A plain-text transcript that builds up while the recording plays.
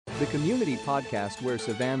the community podcast where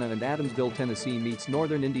Savannah and Adamsville, Tennessee meets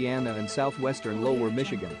northern Indiana and southwestern Lower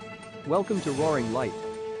Michigan. Welcome to Roaring Light,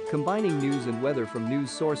 combining news and weather from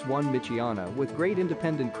News Source 1 Michiana with great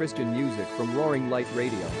independent Christian music from Roaring Light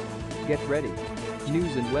Radio. Get ready.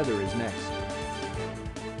 News and weather is next.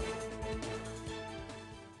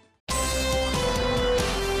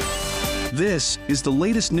 This is the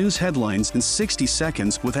latest news headlines in 60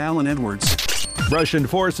 seconds with Alan Edwards. Russian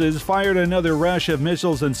forces fired another rush of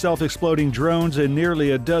missiles and self-exploding drones in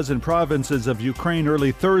nearly a dozen provinces of Ukraine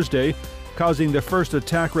early Thursday, causing the first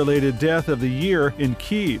attack-related death of the year in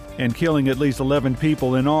Kyiv and killing at least 11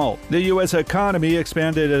 people in all. The U.S. economy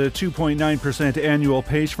expanded at a 2.9% annual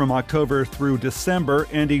pace from October through December,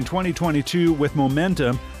 ending 2022 with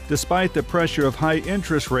momentum, despite the pressure of high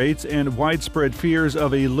interest rates and widespread fears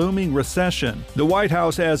of a looming recession. The White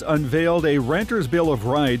House has unveiled a Renters' Bill of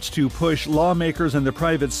Rights to push lawmakers in the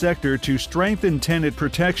private sector to strengthen tenant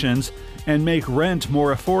protections and make rent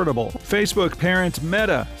more affordable. Facebook parent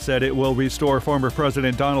Meta said it will restore former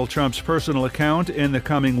President Donald Trump's personal account in the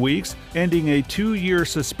coming weeks, ending a 2-year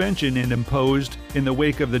suspension it imposed in the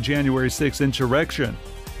wake of the January 6th insurrection.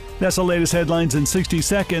 That's the latest headlines in 60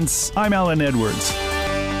 seconds. I'm Alan Edwards.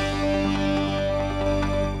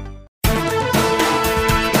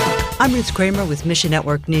 I'm Ruth Kramer with Mission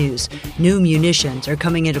Network News. New munitions are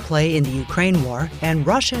coming into play in the Ukraine war, and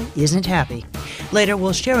Russia isn't happy. Later,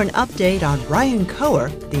 we'll share an update on Ryan Coer,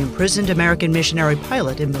 the imprisoned American missionary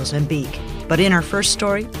pilot in Mozambique. But in our first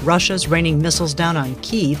story, Russia's raining missiles down on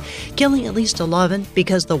Kyiv, killing at least 11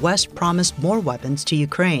 because the West promised more weapons to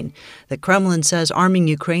Ukraine. The Kremlin says arming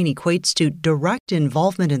Ukraine equates to direct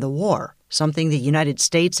involvement in the war, something the United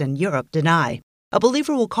States and Europe deny. A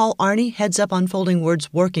believer we'll call Arnie heads up Unfolding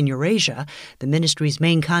Word's work in Eurasia. The ministry's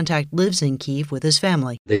main contact lives in Kyiv with his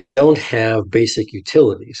family. They don't have basic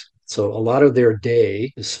utilities. So a lot of their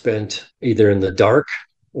day is spent either in the dark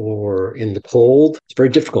or in the cold. It's very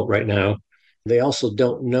difficult right now. They also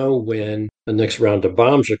don't know when the next round of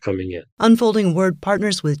bombs are coming in. Unfolding Word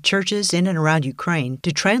partners with churches in and around Ukraine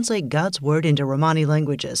to translate God's Word into Romani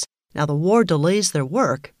languages. Now, the war delays their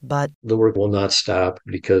work, but the work will not stop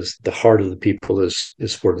because the heart of the people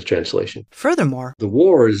is for the translation. Furthermore, the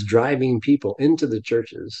war is driving people into the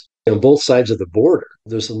churches on both sides of the border.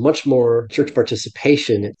 There's much more church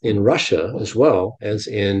participation in Russia as well as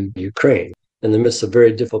in Ukraine. In the midst of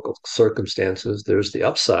very difficult circumstances, there's the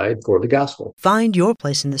upside for the gospel. Find your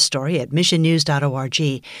place in the story at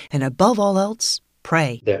missionnews.org. And above all else,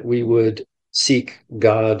 pray that we would seek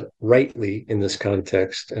God rightly in this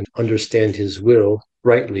context and understand his will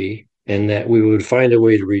rightly, and that we would find a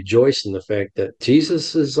way to rejoice in the fact that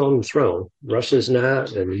Jesus is on the throne. Russia's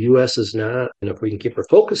not, and the U.S. is not. And if we can keep our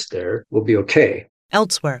focus there, we'll be okay.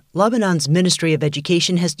 Elsewhere, Lebanon's Ministry of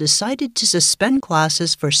Education has decided to suspend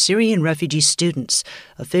classes for Syrian refugee students.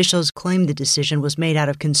 Officials claim the decision was made out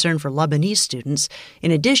of concern for Lebanese students.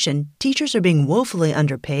 In addition, teachers are being woefully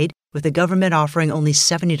underpaid, with the government offering only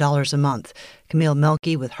 $70 a month. Camille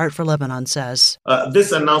Melki with Heart for Lebanon says,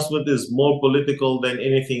 This announcement is more political than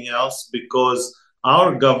anything else because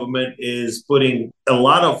our government is putting a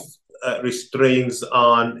lot of restraints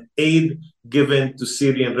on aid given to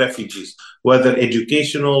Syrian refugees, whether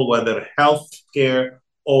educational, whether health care,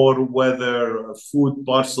 or whether food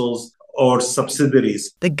parcels or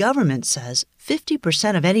subsidies. The government says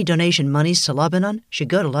 50% of any donation monies to Lebanon should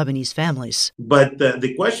go to Lebanese families. But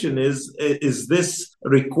the question is this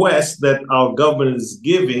request that our government is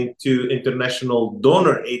giving to international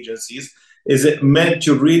donor agencies, is it meant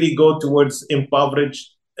to really go towards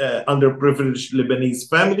impoverished, underprivileged Lebanese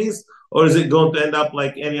families, or is it going to end up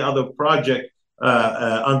like any other project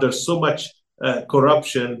under so much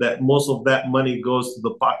corruption that most of that money goes to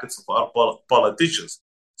the pockets of our politicians?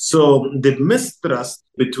 So the mistrust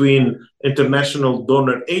between international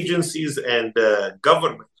donor agencies and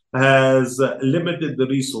government has limited the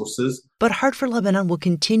resources. But Heart for Lebanon will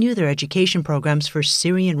continue their education programs for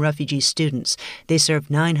Syrian refugee students. They serve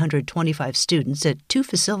 925 students at 2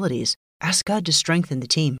 facilities. Ask God to strengthen the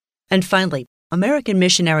team. And finally, American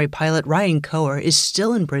missionary pilot Ryan Coer is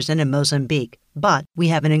still in prison in Mozambique, but we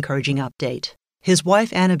have an encouraging update. His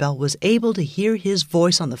wife, Annabelle, was able to hear his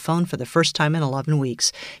voice on the phone for the first time in 11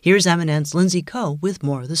 weeks. Here's MNN's Lindsay Coe with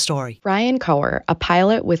more of the story. Ryan Coer, a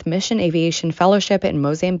pilot with Mission Aviation Fellowship in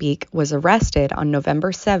Mozambique, was arrested on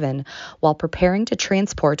November 7 while preparing to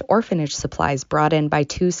transport orphanage supplies brought in by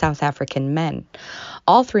 2 South African men.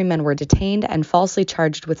 All 3 men were detained and falsely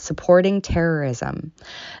charged with supporting terrorism.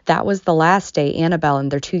 That was the last day Annabelle and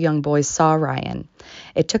their 2 young boys saw Ryan.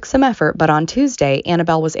 It took some effort, but on Tuesday,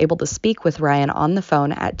 Annabelle was able to speak with Ryan on the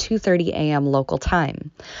phone at 2:30 a.m. local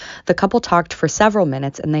time. The couple talked for several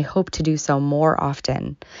minutes, and they hope to do so more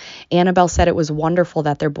often. Annabelle said it was wonderful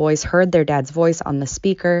that their boys heard their dad's voice on the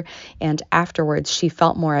speaker, and afterwards she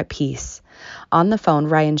felt more at peace. On the phone,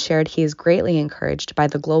 Ryan shared he is greatly encouraged by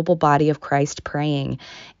the global body of Christ praying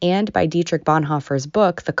and by Dietrich Bonhoeffer's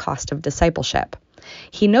book, The Cost of Discipleship.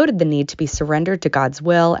 He noted the need to be surrendered to God's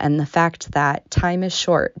will and the fact that time is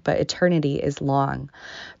short, but eternity is long.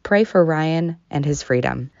 Pray for Ryan and his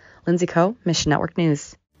freedom. Lindsay Coe, Mission Network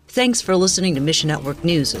News. Thanks for listening to Mission Network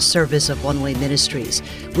News, a service of One Way Ministries.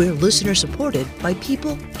 We're listener-supported by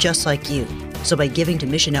people just like you. So by giving to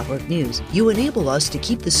Mission Network News, you enable us to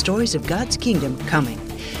keep the stories of God's kingdom coming.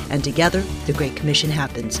 And together, the Great Commission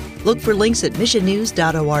happens. Look for links at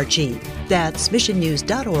missionnews.org. That's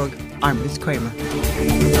missionnews.org. I'm Ruth Kramer.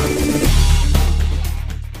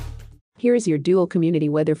 Here is your dual community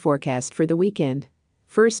weather forecast for the weekend.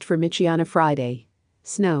 First for Michiana Friday.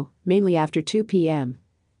 Snow, mainly after 2 p.m.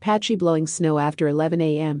 Patchy blowing snow after 11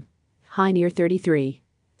 a.m. High near 33.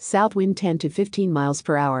 South wind 10 to 15 miles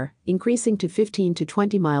per hour, increasing to 15 to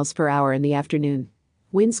 20 miles per hour in the afternoon.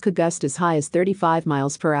 Winds could gust as high as 35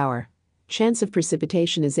 miles per hour. Chance of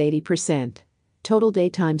precipitation is 80%. Total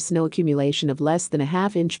daytime snow accumulation of less than a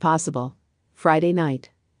half inch possible. Friday night.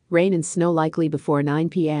 Rain and snow likely before 9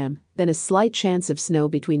 p.m., then a slight chance of snow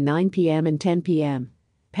between 9 p.m. and 10 p.m.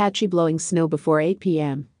 Patchy blowing snow before 8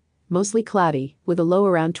 p.m. Mostly cloudy, with a low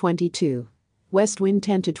around 22. West wind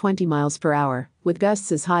 10 to 20 miles per hour, with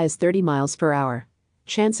gusts as high as 30 miles per hour.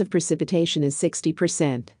 Chance of precipitation is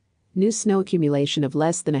 60%. New snow accumulation of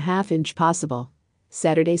less than a half inch possible.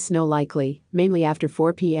 Saturday snow likely, mainly after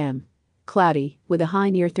 4 p.m. Cloudy, with a high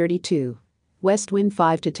near 32. West wind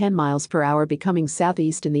 5 to 10 miles per hour becoming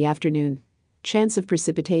southeast in the afternoon. Chance of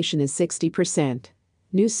precipitation is 60%.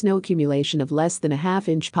 New snow accumulation of less than a half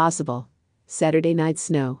inch possible. Saturday night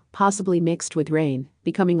snow, possibly mixed with rain,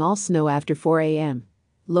 becoming all snow after 4 a.m.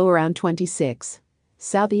 Low around 26.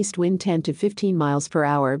 Southeast wind 10 to 15 miles per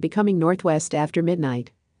hour becoming northwest after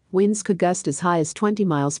midnight. Winds could gust as high as 20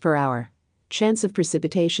 miles per hour. Chance of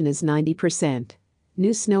precipitation is 90%.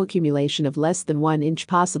 New snow accumulation of less than 1 inch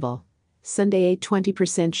possible. Sunday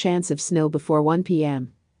 20% chance of snow before 1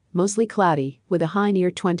 p.m. Mostly cloudy, with a high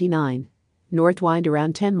near 29. North wind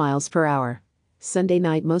around 10 miles per hour. Sunday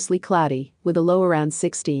night mostly cloudy, with a low around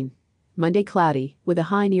 16. Monday cloudy, with a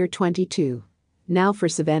high near 22. Now for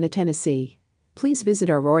Savannah, Tennessee. Please visit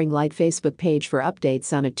our Roaring Light Facebook page for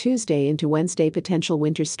updates on a Tuesday into Wednesday potential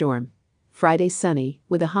winter storm. Friday sunny,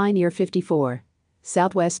 with a high near 54.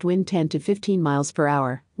 Southwest wind 10 to 15 miles per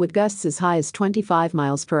hour, with gusts as high as 25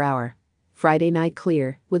 miles per hour. Friday night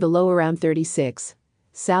clear, with a low around 36.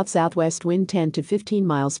 South-southwest wind 10 to 15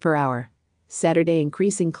 miles per hour. Saturday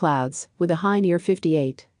increasing clouds, with a high near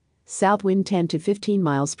 58. South wind 10 to 15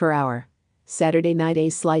 miles per hour. Saturday night a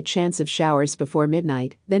slight chance of showers before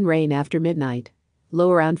midnight, then rain after midnight.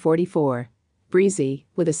 Low around 44. Breezy,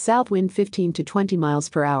 with a south wind 15 to 20 miles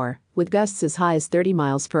per hour, with gusts as high as 30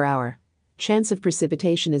 miles per hour. Chance of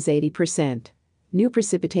precipitation is 80%. New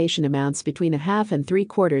precipitation amounts between a half and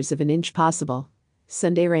 3/4 of an inch possible.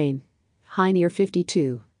 Sunday rain. High near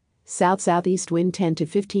 52. South-southeast wind 10 to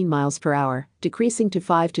 15 miles per hour, decreasing to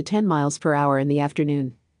 5 to 10 miles per hour in the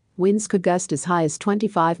afternoon. Winds could gust as high as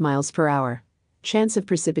 25 miles per hour. Chance of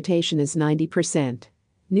precipitation is 90%.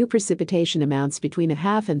 New precipitation amounts between a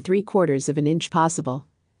half and 3/4 of an inch possible.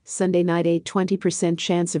 Sunday night 20%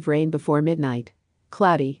 chance of rain before midnight.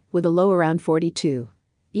 Cloudy, with a low around 42.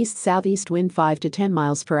 East-southeast wind 5 to 10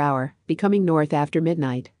 miles per hour, becoming north after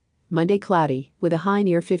midnight. Monday cloudy, with a high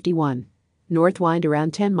near 51. North wind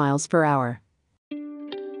around 10 miles per hour.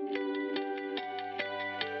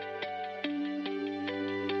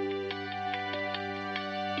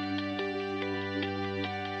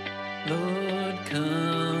 Lord,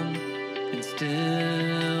 come and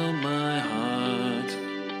still my heart.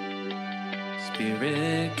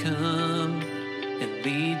 Spirit, come and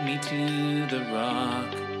lead me to the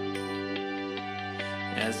rock.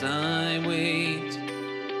 As I wait,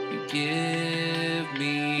 you give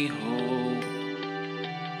me hope.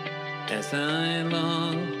 As I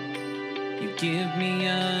long, you give me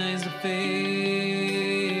eyes of faith.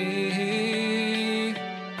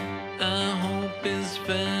 Our hope is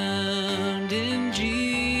found in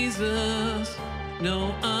Jesus,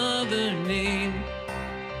 no other name,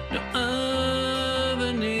 no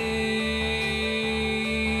other name.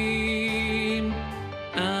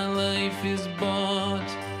 Our life is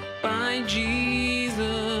bought by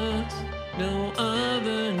Jesus, no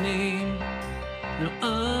other name, no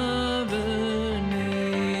other name.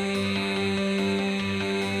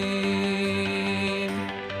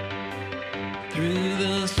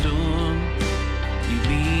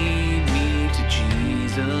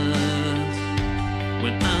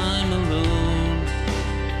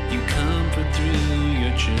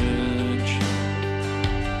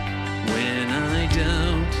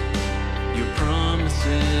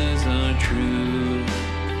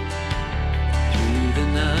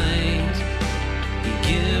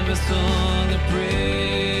 song of praise.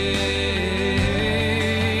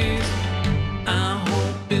 Our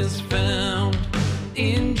hope is found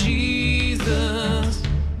in Jesus.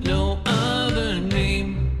 No other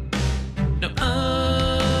name, no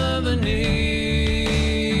other name.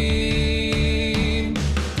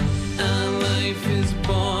 Our life is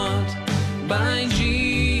bought by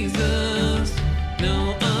Jesus.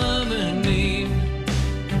 No other name,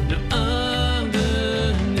 no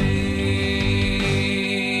other name.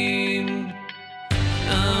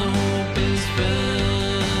 Our hope is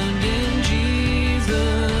found in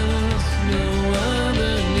Jesus. No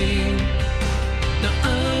other name, no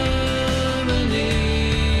other name.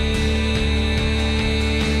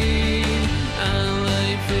 Our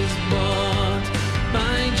life is bought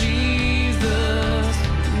by Jesus.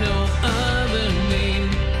 No other name,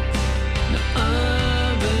 no other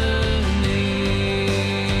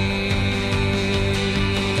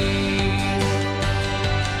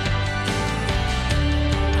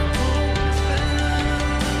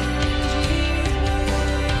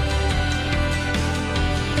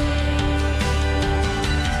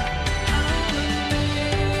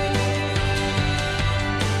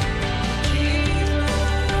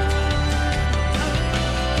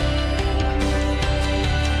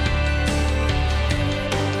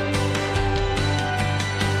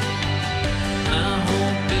Our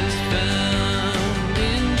hope is found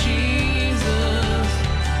in Jesus.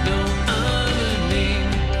 No other name,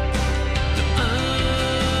 no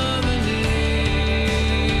other name.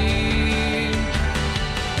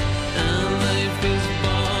 Our life is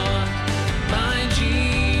bought by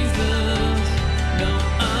Jesus. No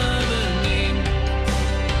other name,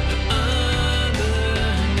 no other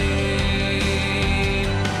name,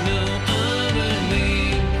 no other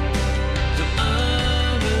name, no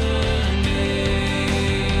other name,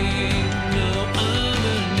 no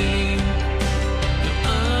other name, no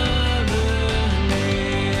other name.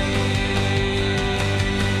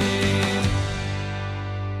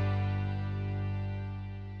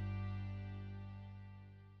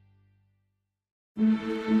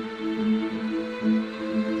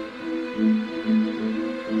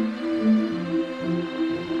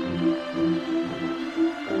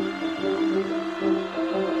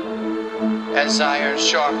 As iron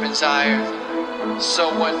sharpens iron,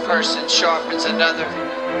 so one person sharpens another.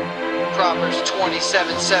 Proverbs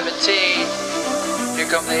 27:17. Here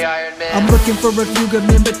come the Iron Men. I'm looking for a few good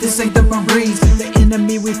men, but this ain't the Marines. The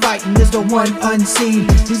enemy we fighting is the one unseen.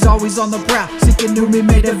 He's always on the prowl, seeking whom he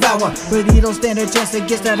may devour, but he don't stand a chance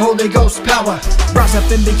against that Holy Ghost power. Rise up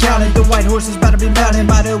and be counted, the white horse is about to be mounted.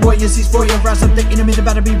 Mighty warriors, he's for you. Rise up, the enemy's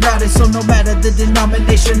about to be routed. So no matter the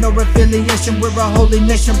denomination or affiliation, we're a holy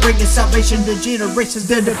nation, bringing salvation to generations.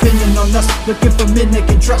 They're depending on us, looking for men they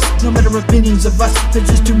can trust. No matter opinions of us, there's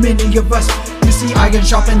just too many of us. You see, iron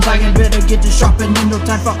sharpens iron, better get to sharpening. No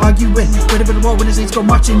time for arguing, ready for the war when the saints go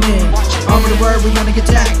marching in. Arm with the word, we gotta get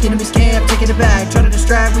attacked. Enemies camp, taking it back. Try to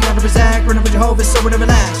distract, we gotta react. Run up with Jehovah, so we're to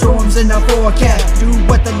relax. Storms in the forecast, do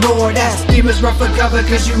what the Lord asks. Demons run for cover,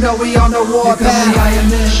 cause you know we on the war path. Here come the Iron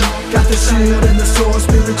Men, got the shield and the sword.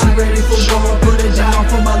 Spiritually ready for war, put it down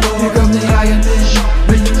for my Lord. Here come the Iron Men,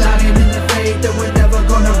 reunited in the faith that we're never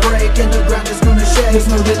gonna break, and the ground is gonna shake. There's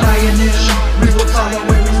no denying it, we will follow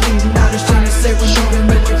where we're leading. Not ashamed to say we're moving,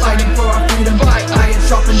 but we're fighting for our freedom. Iron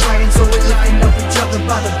sharpens iron, so we're lifting up each other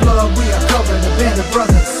by the blood. We are covered, a band of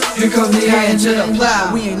brothers. Here come the iron to the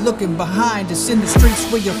plow. We ain't looking behind us, in the streets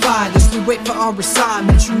where you find us. We wait for our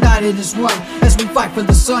assignments, united as one, as we fight for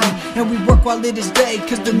the sun. And we work while it is day,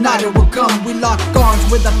 cause the night it will come. We lock arms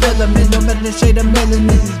with our filament, no matter the shade of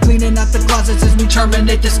melanin. Cleaning out the closets as we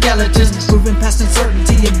terminate the skeletons. Moving past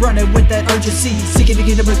uncertainty and running with that urgency. Seeking the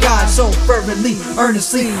kingdom of God so fervently,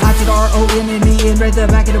 earnestly. I to our enemy and raise the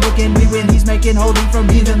back of the wicked. We win, he's making holy from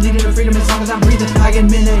heathen, leading to freedom as long as I'm breathing. Iron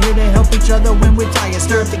Men are here to help each other when we're tired.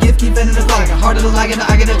 Stir up the gift, keep vending the fire. Heart of the lion, the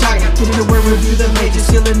eye of the tiger. Get in the word, review the pages.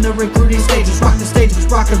 Healing the recruiting stages. Rock the stages,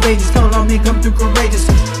 rock the pages. Count on me, come through courageous.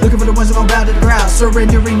 Looking for the ones that won't bow to the crowd.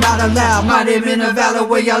 Surrendering, not allowed. Mighty men of valor,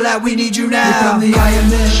 where y'all at? We need you now. Here come the Iron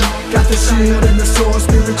Men, got the shield and the sword.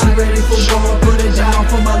 Spiritually ready for war, put it down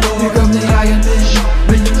for my Lord. Here come the Iron Men,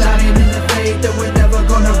 reunited in the faith that we're never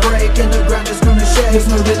gonna break, and the ground is gonna shake. There's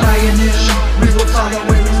no denying it, we will follow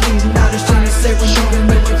where we're leading. Not ashamed to say we're moving,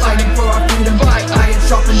 but we're fighting for our freedom. Iron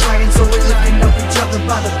sharpens iron, so we're lifting up each other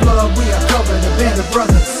by the blood. We are covered, a band of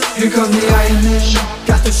brothers. Here come the Iron Men,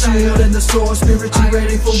 got the shield and the sword, spiritually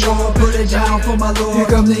ready for war. Put it down for my Lord. Here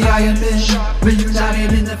come the Iron Men,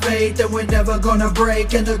 reunited in the faith that we're never gonna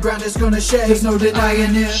break, and the ground is gonna shake. There's no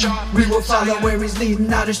denying him. We will follow where he's leading.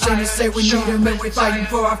 Not ashamed to say we need him, and we're fighting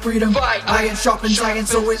for our freedom. Iron sharpens iron,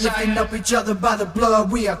 so we're lifting up each other by the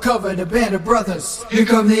blood. We are covered, a band of brothers. Here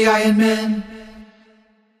come the Iron Men.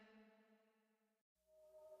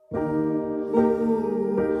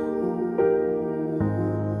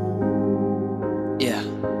 Yeah,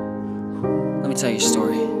 let me tell you a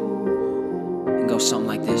story. It goes something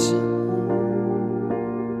like this.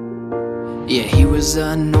 Yeah, he was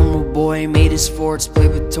a normal boy, made his forts,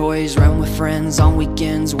 played with toys, ran with friends on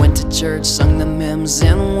weekends, went to church, sung the hymns.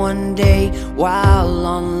 And one day, while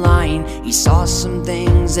online, he saw some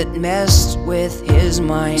things that messed with his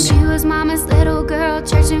mind. She was mama's little girl,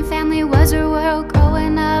 church and family was her world.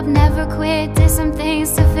 Growing up, never quit, did some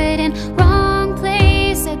things to fit in. Wrong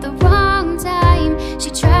place at the wrong time. She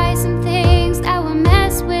tried some things that would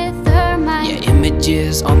mess with her mind. Yeah,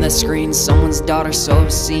 images on the screen, someone's daughter so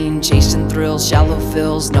obscene, chasing thrills, shallow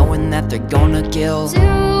fills, knowing that they're gonna kill.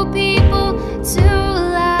 Two people, two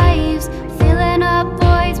lives, filling up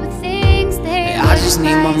voids with things they yeah, I just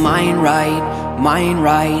need my mind right, mind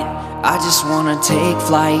right. I just wanna take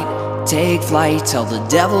flight, tell the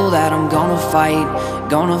devil that I'm gonna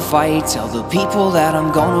fight, tell the people that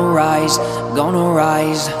I'm gonna rise,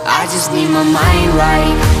 I just need my mind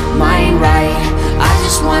right, I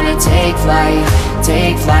just wanna take flight,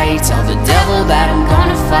 tell the devil that I'm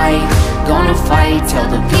gonna fight, tell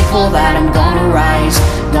the people that I'm gonna rise,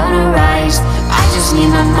 I just need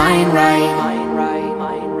my mind right.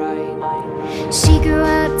 She grew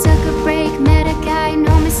up, took a break, met a guy,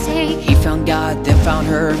 no mistake. He found God, then found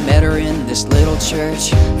her, met her in this little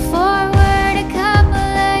church. Forward a couple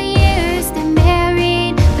of years, they're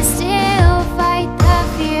married, but still fight the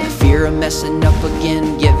fear. The fear of messing up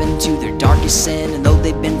again, given to their darkest sin. And though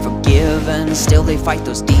they've been forgiven, still they fight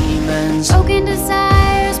those demons. Broken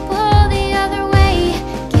desires pull the other way,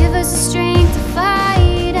 give us the strength to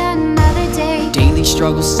fight another day. Daily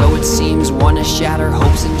struggles, so it seems, wanna shatter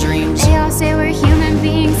hopes and dreams. They all say we're human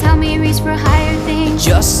beings, help me reach for higher things.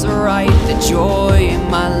 Just the right, the joy in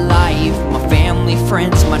my life, my family,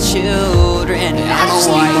 friends, my children. And I just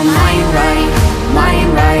need my mind right.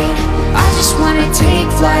 I just wanna take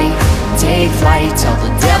flight, tell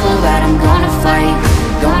the devil that I'm gonna fight,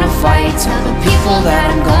 tell the people that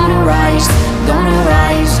I'm gonna rise,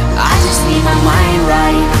 I just need my mind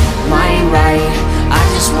right, I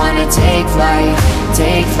just wanna take flight,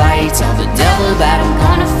 tell the devil that I'm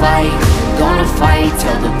gonna fight,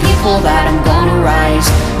 tell the people that I'm gonna rise,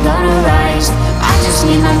 I just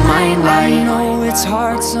need my mind right. I know it's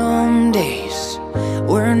hard some days,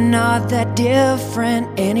 we're not that different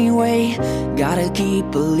anyway. Gotta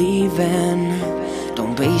keep believing,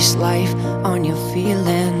 don't base life on your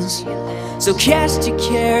feelings. So cast your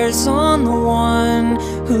cares on the one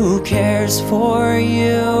who cares for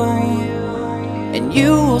you, and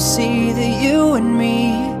you will see that you and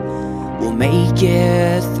me will make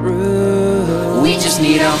it through. We just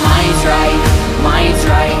need our minds right,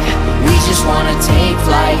 we just wanna take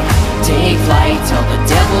flight, tell the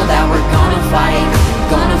devil that we're gonna fight,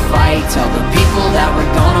 tell the people that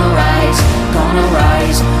we're gonna rise,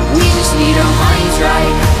 we just need our minds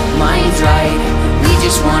right, we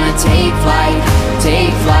just wanna take flight,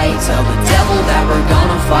 tell the devil that we're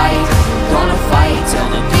gonna fight, tell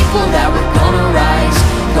the people that we're gonna rise,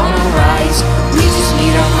 we just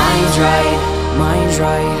need our minds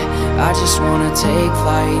right, I just wanna take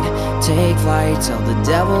flight, tell the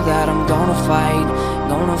devil that I'm gonna fight,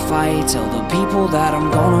 tell the people that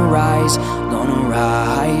I'm gonna rise,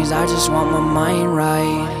 I just want my mind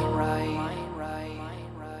right.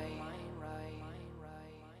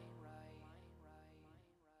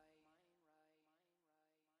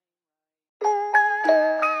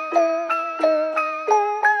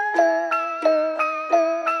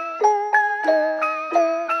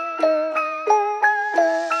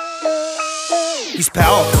 He's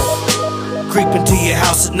powerful, creep into your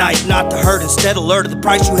house at night, not to hurt, instead alert of the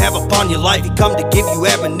price you have upon your life. He come to give you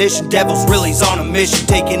admonition, devil's really he's on a mission,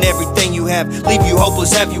 taking everything you have, leave you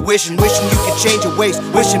hopeless, have you wishing you could change your ways,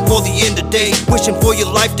 wishing for the end of days, wishing for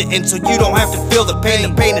your life to end so you don't have to feel the pain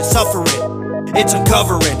and suffering, it's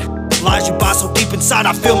uncovering. Lies you buy so deep inside,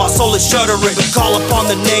 I feel my soul is shuddering. But call upon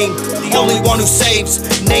the name, the only one who saves.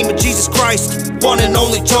 Name of Jesus Christ, one and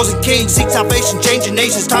only chosen King. Seek salvation, changing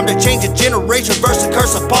nations, time to change a generation. Verse the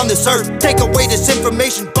curse upon this earth, take away this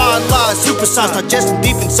information. Bond lies, supersized, digesting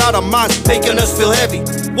deep inside our minds, making us feel heavy.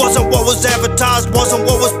 Wasn't what was advertised, wasn't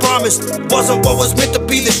what was promised, wasn't what was meant to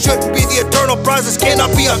be. This shouldn't be the eternal prize, this cannot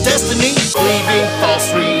be our destiny. Believing false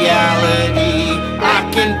reality, I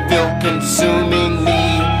can feel consuming me.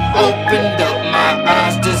 Opened up my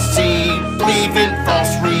eyes to see, believing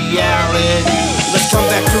false reality. Let's come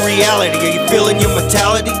back to reality. Are you feeling your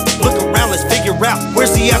mortality? Look around, let's figure out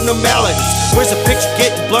where's the abnormalities. Where's the picture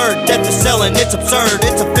getting blurred? Death is selling, it's absurd.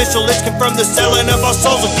 It's official, it's confirmed, the selling of our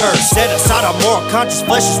souls occurs. Set aside our moral conscience,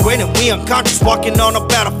 flesh is winning, we unconscious. Walking on a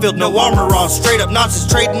battlefield, no armor on. Straight up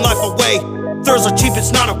nonsense, trading life away. Thrills are cheap,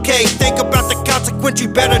 it's not okay. Think about the consequence, you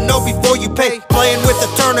better know before you pay. Playing with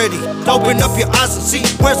eternity, open up your eyes and see.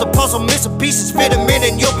 Where's the puzzle, missing pieces, fit them in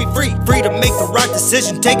and you'll be free. Free to make the right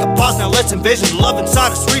decision, take a pause, now let's envision. The love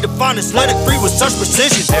inside us, redefine us, let it free with such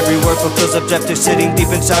precision. Every word fulfills objective, sitting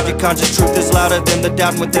deep inside your conscious. Truth is louder than the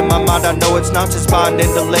doubt within my mind. I know it's nonsense,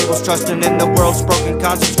 finding the labels, trusting in the world's broken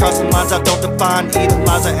concepts. Crossing lines I don't define, eating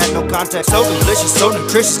lies I had no context. So delicious, so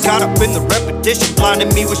nutritious, caught up in the repetition.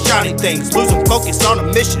 Blinding me with shiny things, losing focus on a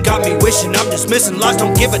mission. Got me wishing I'm dismissing lies,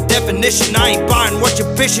 don't give a definition. I ain't buying what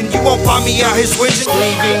you're pitching, you won't find me out here switching.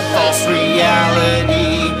 Believing false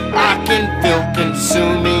reality, I can feel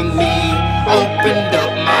consuming me. Opened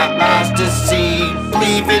up my eyes to see,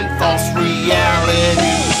 believing false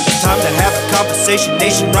reality. Time to have a conversation,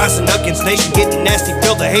 nation rising against nation, getting nasty,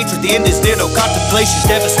 feel the hatred, the end is near, no contemplation.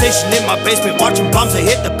 Devastation in my basement, watching bombs that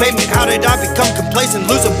hit the pavement. How did I become complacent,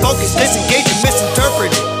 losing focus, disengaging,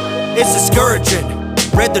 misinterpreted? It's discouraging.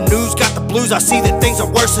 Read the news, got the blues, I see that things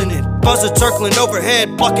are worsening. Buzzards circling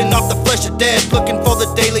overhead, plucking off the flesh of dead. Looking for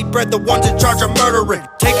the daily bread, the ones in charge are murdering,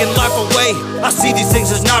 taking life away. I see these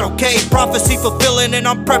things as not okay. Prophecy fulfilling and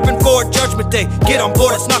I'm prepping for a judgment day. Get on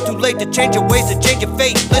board, it's not too late to change your ways, to change your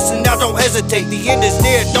fate. Listen now, don't hesitate, the end is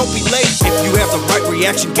near, don't be late. If you have the right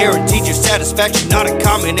reaction, guaranteed your satisfaction. Not a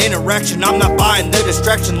common interaction, I'm not buying the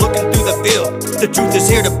distraction. Looking through the field, the truth is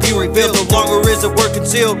here to be revealed. No longer is a word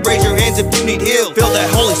concealed, raise your hands if you need healed. Feel that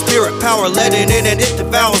Holy Spirit power, let it in and it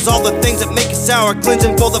devours all the things that make it sour,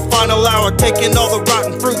 cleansing for the final hour, taking all the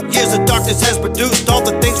rotten fruit years of darkness has produced. All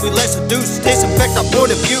the things we let seduce, disinfect our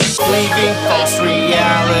point of view. Believing false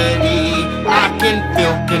reality, I can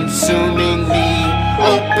feel consuming me.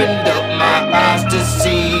 Opened up my eyes to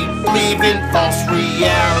see, believing false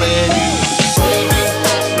reality. Believing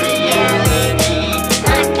false reality,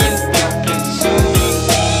 I can feel consuming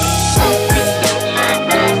me. Opened up my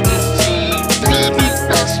eyes to see, believing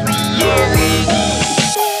false reality.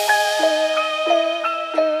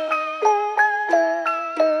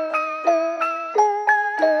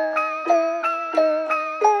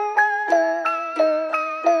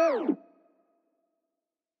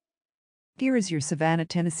 Here is your Savannah,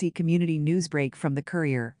 Tennessee community news break from the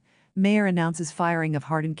Courier. Mayor announces firing of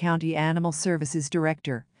Hardin County Animal Services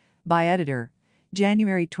Director. By editor.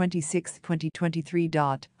 January 26, 2023.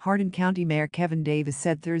 Hardin County Mayor Kevin Davis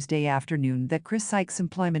said Thursday afternoon that Chris Sykes'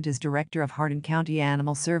 employment as director of Hardin County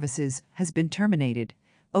Animal Services has been terminated.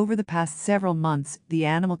 Over the past several months, the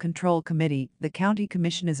Animal Control Committee, the County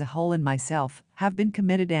Commission as a whole and myself, have been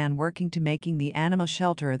committed and working to making the animal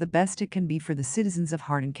shelter the best it can be for the citizens of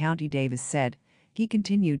Hardin County, Davis said. He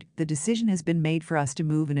continued, the decision has been made for us to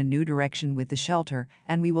move in a new direction with the shelter,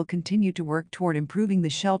 and we will continue to work toward improving the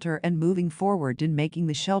shelter and moving forward in making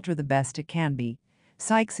the shelter the best it can be.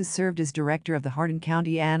 Sykes has served as director of the Hardin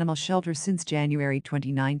County Animal Shelter since January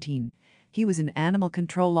 2019. He was an animal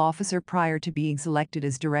control officer prior to being selected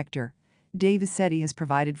as director. Davis said he has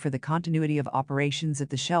provided for the continuity of operations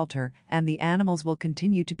at the shelter, and the animals will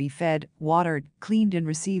continue to be fed, watered, cleaned, and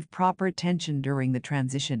receive proper attention during the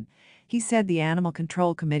transition. He said the Animal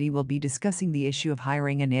Control Committee will be discussing the issue of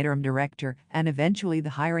hiring an interim director and eventually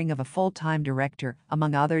the hiring of a full-time director,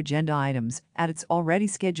 among other agenda items, at its already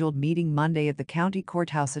scheduled meeting Monday at the county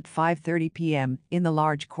courthouse at 5:30 p.m. in the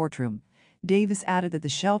large courtroom. Davis added that the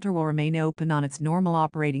shelter will remain open on its normal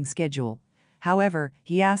operating schedule. However,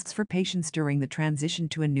 he asks for patience during the transition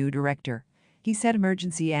to a new director. He said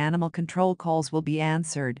emergency animal control calls will be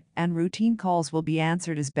answered, and routine calls will be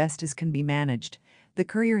answered as best as can be managed. The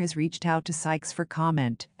Courier has reached out to Sykes for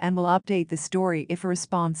comment, and will update the story if a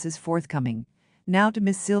response is forthcoming. Now to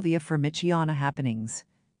Miss Sylvia for Michiana Happenings.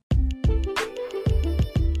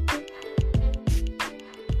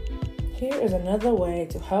 Here is another way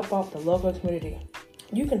to help out the local community.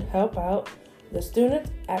 You can help out the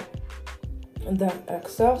students at the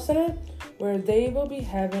Excel Center where they will be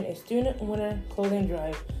having a student winter clothing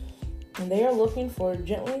drive. And they are looking for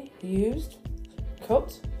gently used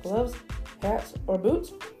coats, gloves, hats, or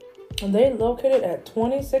boots. And they're located at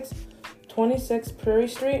 2626 Prairie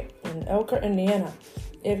Street in Elkhart, Indiana.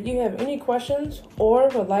 If you have any questions or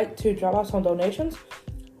would like to drop off some donations,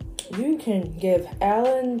 you can give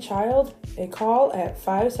Alan Child a call at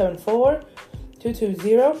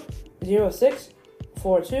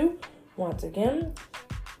 574-220-0642. Once again,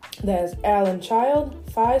 that is Alan Child,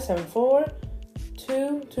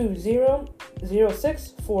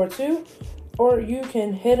 574-220-0642. Or you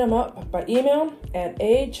can hit him up by email at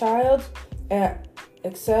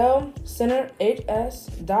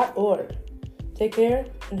achilds@excelcenterhs.org. Take care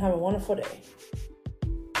and have a wonderful day.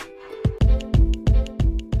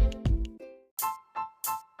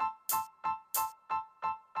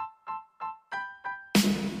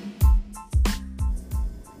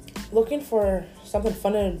 Looking for something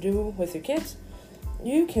fun to do with your kids?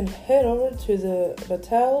 You can head over to the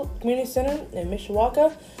Battelle Community Center in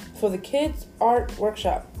Mishawaka for the Kids Art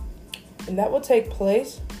Workshop. And that will take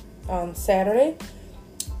place on Saturday,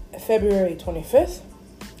 February 25th,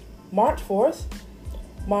 March 4th,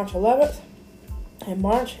 March 11th, and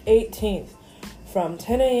March 18th from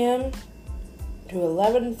 10 a.m. to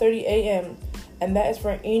 11:30 a.m. And that is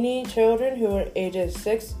for any children who are ages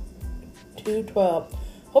 6 to 12.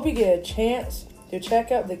 Hope you get a chance to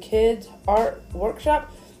check out the Kids Art Workshop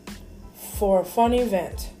for a fun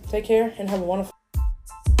event. Take care and have a wonderful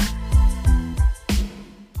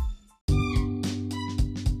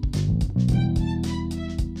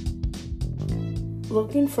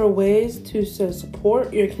Looking for ways to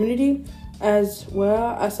support your community as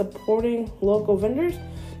well as supporting local vendors?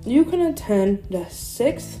 You can attend the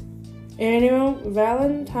 6th annual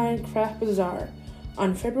Valentine Craft Bazaar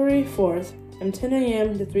on February 4th from 10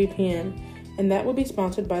 a.m. to 3 p.m. and that will be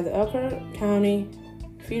sponsored by the Elkhart County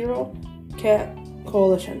Feral Cat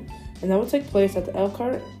Coalition, and that will take place at the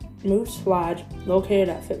Elkhart Moose Lodge located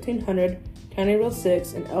at 1500 County Road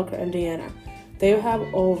 6 in Elkhart, Indiana. They will have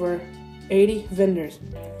over 80 vendors,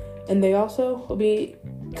 and they also will be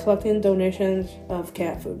collecting donations of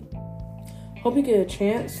cat food. Hope you get a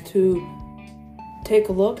chance to take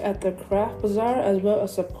a look at the craft bazaar as well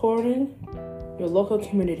as supporting your local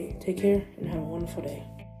community. Take care and have a wonderful day.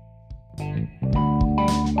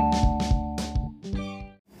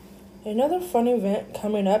 Another fun event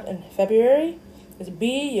coming up in February is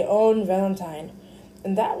Be Your Own Valentine,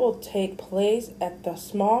 and that will take place at the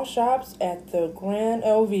small shops at the Grand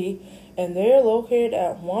LV, and they're located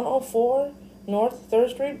at 104 North 3rd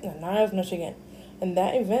Street in Niles, Michigan. And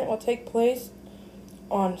that event will take place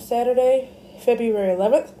on Saturday, February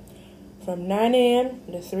 11th from 9 a.m.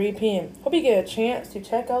 to 3 p.m. Hope you get a chance to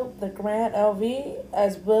check out the Grand LV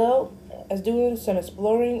as well as doing some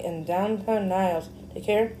exploring in downtown Niles. Take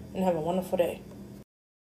care and have a wonderful day.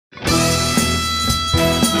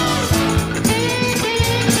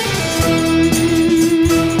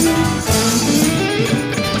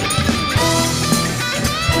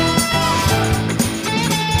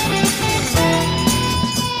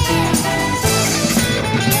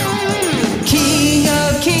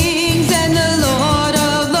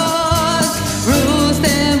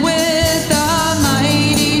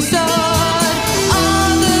 All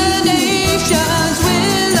the nations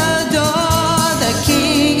will adore.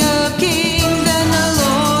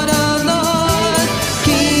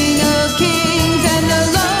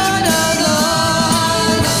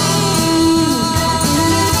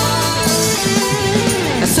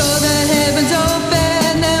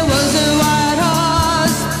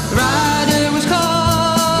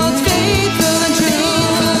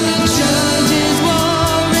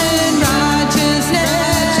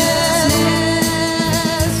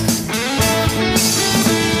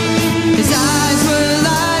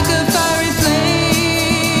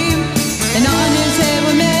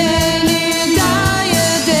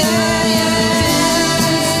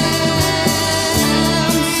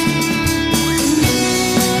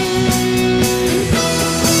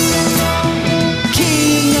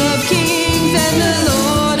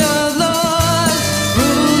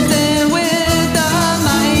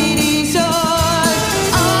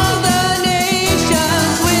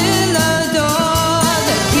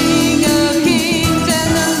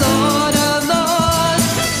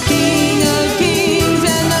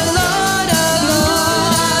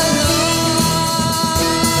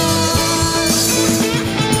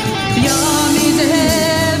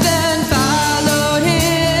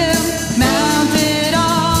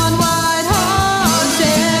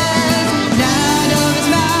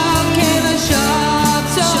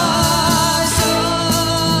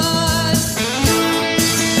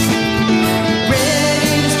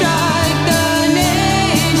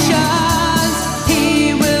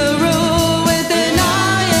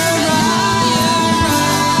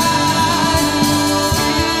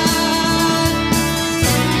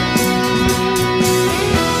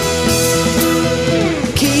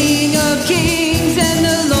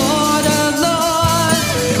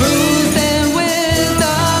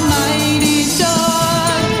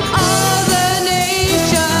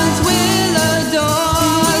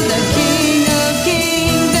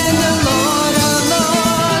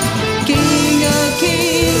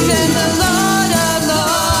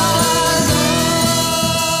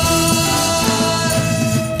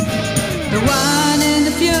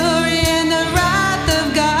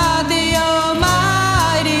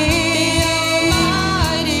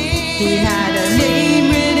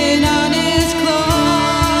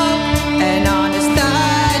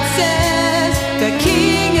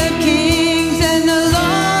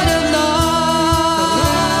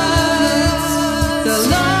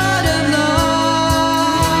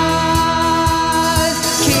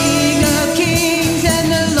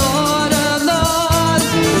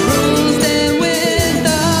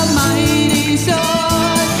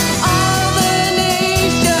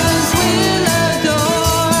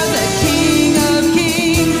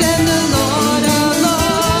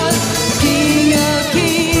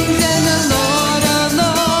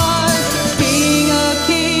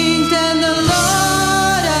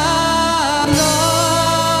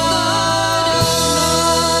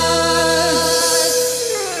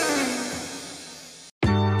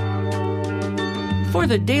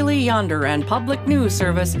 the Daily Yonder and Public News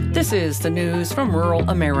Service, this is the news from rural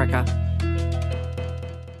America.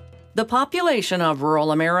 The population of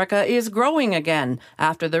rural America is growing again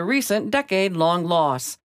after the recent decade-long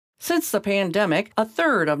loss. Since the pandemic, a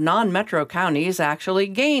third of non-metro counties actually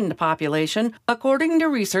gained population, according to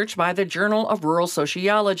research by the Journal of Rural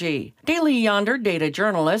Sociology. Daily Yonder data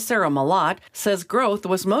journalist Sarah Malott says growth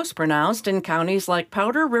was most pronounced in counties like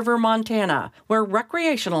Powder River, Montana, where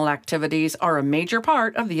recreational activities are a major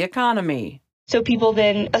part of the economy. So people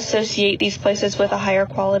then associate these places with a higher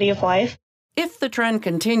quality of life. If the trend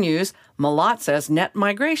continues, Malott says net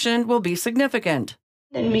migration will be significant.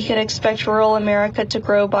 Then we could expect rural America to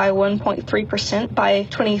grow by 1.3% by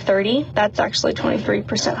 2030. That's actually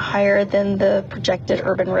 23% higher than the projected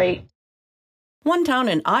urban rate. One town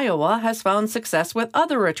in Iowa has found success with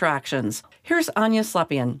other attractions. Here's Anya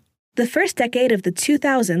Slepian. The first decade of the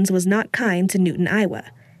 2000s was not kind to Newton, Iowa.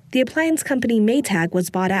 The appliance company Maytag was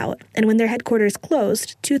bought out, and when their headquarters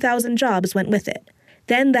closed, 2,000 jobs went with it.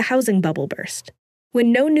 Then the housing bubble burst.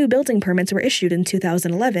 When no new building permits were issued in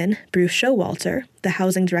 2011, Bruce Showalter, the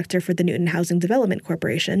housing director for the Newton Housing Development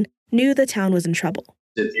Corporation, knew the town was in trouble.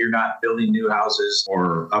 If you're not building new houses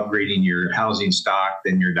or upgrading your housing stock,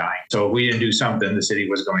 then you're dying. So if we didn't do something, the city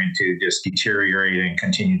was going to just deteriorate and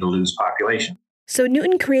continue to lose population. So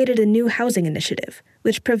Newton created a new housing initiative,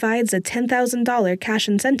 which provides a $10,000 cash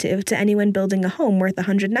incentive to anyone building a home worth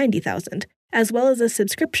 $190,000, as well as a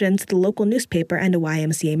subscription to the local newspaper and a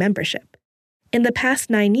YMCA membership. In the past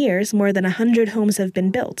 9 years, more than 100 homes have been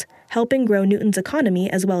built, helping grow Newton's economy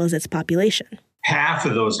as well as its population. Half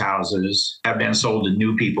of those houses have been sold to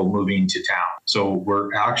new people moving to town. So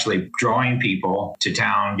we're actually drawing people to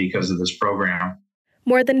town because of this program.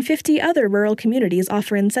 More than 50 other rural communities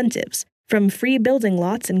offer incentives, from free building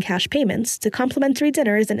lots and cash payments to complimentary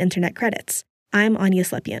dinners and internet credits. I'm Anya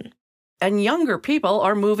Slepian. And younger people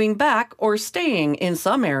are moving back or staying in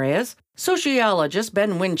some areas. Sociologist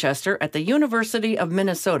Ben Winchester at the University of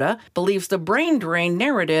Minnesota believes the brain drain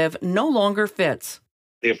narrative no longer fits.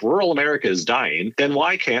 If rural America is dying, then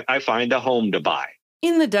why can't I find a home to buy?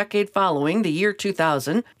 In the decade following the year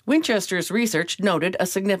 2000, Winchester's research noted a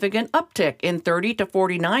significant uptick in 30 to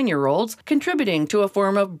 49-year-olds, contributing to a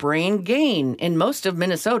form of brain gain in most of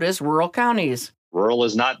Minnesota's rural counties. Rural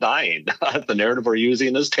is not dying. The narrative we're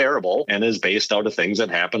using is terrible and is based out of things that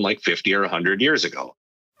happened like 50 or 100 years ago.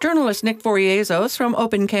 Journalist Nick Foriezos from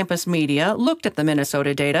Open Campus Media looked at the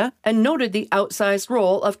Minnesota data and noted the outsized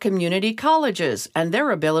role of community colleges and their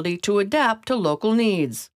ability to adapt to local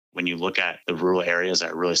needs. When you look at the rural areas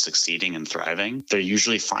that are really succeeding and thriving, they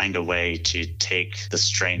usually find a way to take the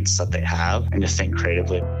strengths that they have and to think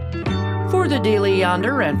creatively. For the Daily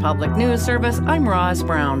Yonder and Public News Service, I'm Roz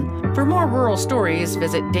Brown. For more rural stories,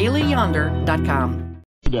 visit dailyyonder.com.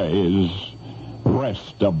 Today is the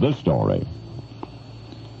rest of the story.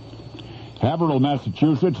 Haverhill,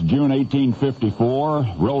 Massachusetts, June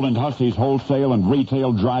 1854. Roland Hussey's wholesale and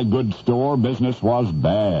retail dry goods store business was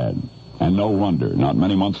bad. And no wonder. Not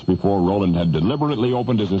many months before, Roland had deliberately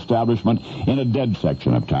opened his establishment in a dead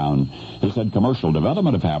section of town. He said commercial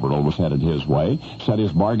development of Haverhill was headed his way, said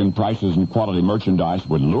his bargain prices and quality merchandise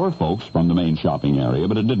would lure folks from the main shopping area,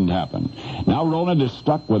 but it didn't happen. Now Roland is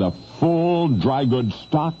stuck with a full dry goods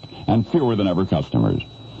stock and fewer than ever customers.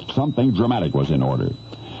 Something dramatic was in order.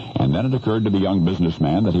 And then it occurred to the young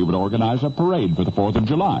businessman that he would organize a parade for the 4th of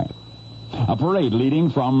July. A parade leading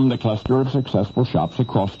from the cluster of successful shops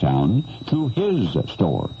across town to his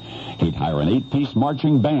store. He'd hire an 8-piece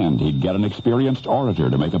marching band. He'd get an experienced orator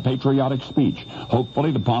to make a patriotic speech.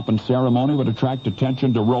 Hopefully the pomp and ceremony would attract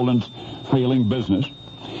attention to Roland's failing business.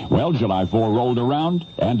 Well, July 4 rolled around,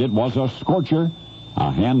 and it was a scorcher. A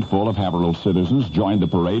handful of Haverhill citizens joined the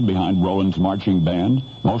parade behind Roland's marching band.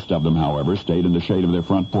 Most of them, however, stayed in the shade of their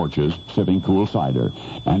front porches, sipping cool cider.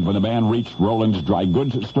 And when the band reached Roland's dry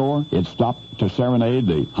goods store, it stopped to serenade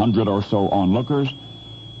the 100 or so onlookers.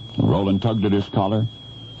 Roland tugged at his collar.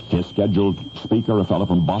 His scheduled speaker, a fellow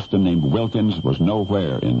from Boston named Wilkins, was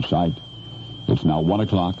nowhere in sight. It's now 1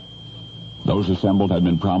 o'clock. Those assembled had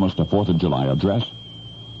been promised a 4th of July address.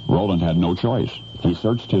 Roland had no choice. He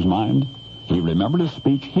searched his mind. He remembered a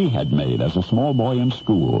speech he had made as a small boy in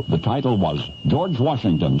school. The title was George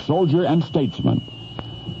Washington, Soldier and Statesman.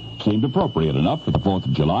 Seemed appropriate enough for the 4th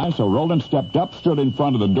of July, so Roland stepped up, stood in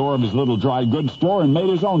front of the door of his little dry goods store, and made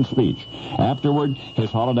his own speech. Afterward, his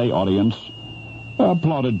holiday audience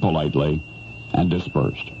applauded politely and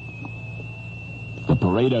dispersed. The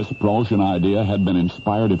parade as promotion idea had been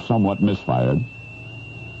inspired, if somewhat misfired.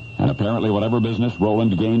 And apparently whatever business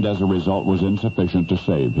Roland gained as a result was insufficient to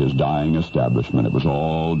save his dying establishment. It was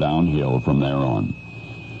all downhill from there on.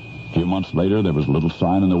 He few months later, there was a little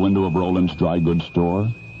sign in the window of Roland's dry goods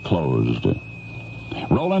store, closed.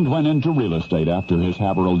 Roland went into real estate after his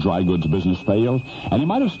Haverhill dry goods business failed, and he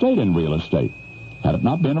might have stayed in real estate had it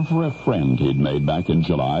not been for a friend he'd made back in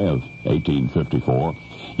July of 1854.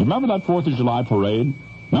 You remember that 4th of July parade?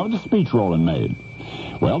 Remember the speech Roland made?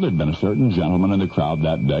 Well, there'd been a certain gentleman in the crowd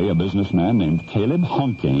that day, a businessman named Caleb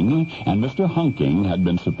Hunking, and Mr. Hunking had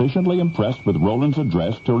been sufficiently impressed with Roland's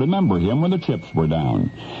address to remember him when the chips were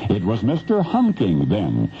down. It was Mr. Hunking,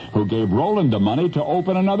 then, who gave Roland the money to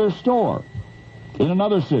open another store in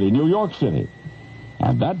another city, New York City.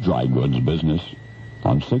 And that dry goods business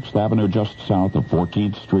on 6th Avenue just south of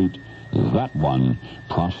 14th Street, that one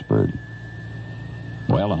prospered.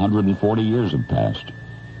 Well, 140 years have passed,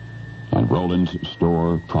 and Roland's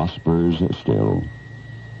store prospers still.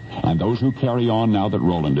 And those who carry on now that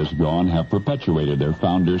Roland is gone have perpetuated their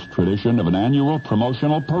founder's tradition of an annual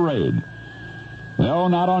promotional parade. No,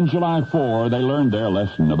 not on July 4. They learned their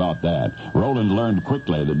lesson about that. Roland learned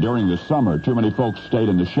quickly that during the summer, too many folks stayed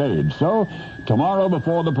in the shade. So, tomorrow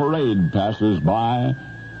before the parade passes by,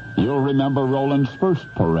 you'll remember Roland's first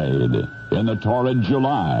parade in the torrid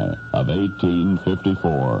July of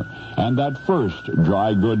 1854. And that first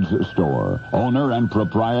dry goods store, owner and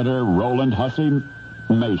proprietor Roland Hussey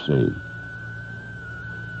Macy.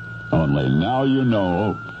 Only now you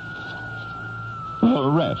know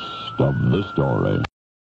the rest of the story.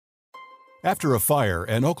 After a fire,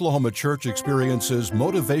 an Oklahoma church experiences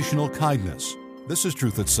motivational kindness. This is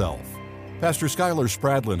Truth Itself. Pastor Skylar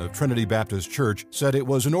Spradlin of Trinity Baptist Church said it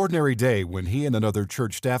was an ordinary day when he and another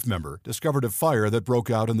church staff member discovered a fire that broke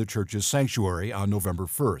out in the church's sanctuary on November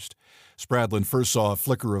 1st. Spradlin first saw a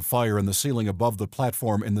flicker of fire in the ceiling above the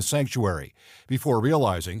platform in the sanctuary before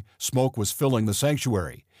realizing smoke was filling the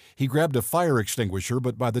sanctuary. He grabbed a fire extinguisher,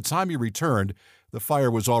 but by the time he returned, the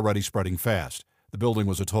fire was already spreading fast. The building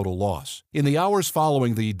was a total loss. In the hours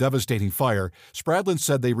following the devastating fire, Spradlin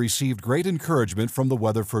said they received great encouragement from the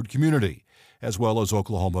Weatherford community, as well as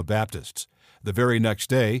Oklahoma Baptists. The very next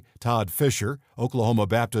day, Todd Fisher, Oklahoma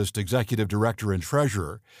Baptist Executive Director and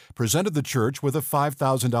Treasurer, presented the church with a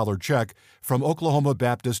 $5,000 check from Oklahoma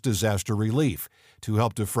Baptist Disaster Relief to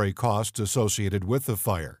help defray costs associated with the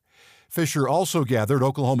fire. Fisher also gathered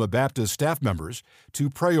Oklahoma Baptist staff members to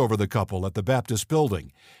pray over the couple at the Baptist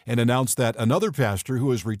building and announced that another pastor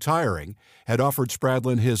who is retiring had offered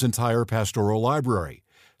Spradlin his entire pastoral library,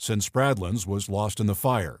 since Spradlin's was lost in the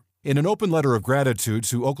fire. In an open letter of gratitude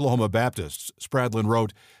to Oklahoma Baptists, Spradlin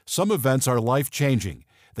wrote, "Some events are life-changing.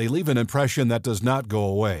 They leave an impression that does not go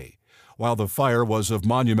away. While the fire was of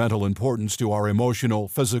monumental importance to our emotional,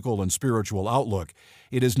 physical, and spiritual outlook,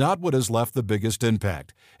 it is not what has left the biggest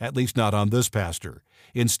impact, at least not on this pastor.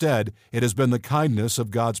 Instead, it has been the kindness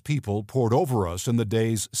of God's people poured over us in the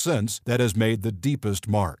days since that has made the deepest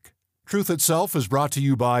mark." Truth Itself is brought to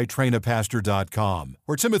you by TrainAPastor.com,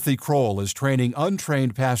 where Timothy Kroll is training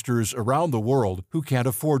untrained pastors around the world who can't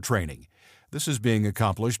afford training. This is being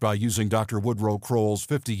accomplished by using Dr. Woodrow Kroll's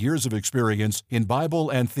 50 years of experience in Bible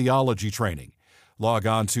and theology training. Log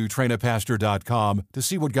on to TrainAPastor.com to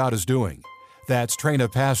see what God is doing. That's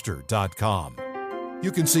TrainAPastor.com.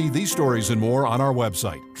 You can see these stories and more on our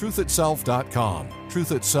website, TruthItself.com.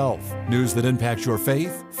 Truth Itself, news that impacts your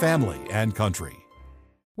faith, family, and country.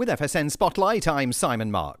 With FSN Spotlight, I'm Simon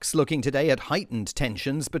Marks, looking today at heightened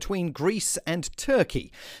tensions between Greece and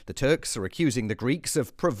Turkey. The Turks are accusing the Greeks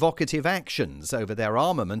of provocative actions over their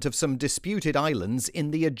armament of some disputed islands in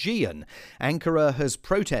the Aegean. Ankara has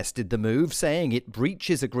protested the move, saying it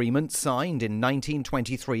breaches agreements signed in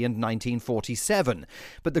 1923 and 1947.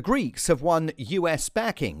 But the Greeks have won US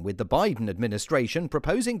backing, with the Biden administration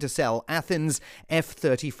proposing to sell Athens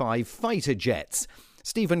F-35 fighter jets.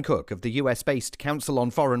 Stephen Cook of the US-based Council on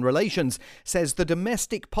Foreign Relations says the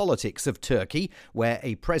domestic politics of Turkey, where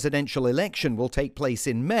a presidential election will take place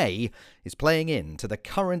in May, is playing into the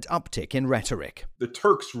current uptick in rhetoric. The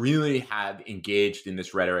Turks really have engaged in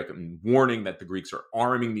this rhetoric and warning that the Greeks are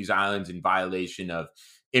arming these islands in violation of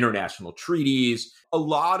international treaties. A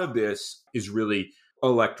lot of this is really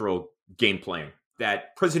electoral game playing,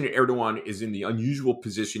 that President Erdogan is in the unusual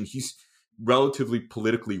position. He's relatively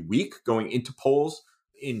politically weak going into polls.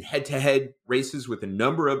 In head-to-head races with a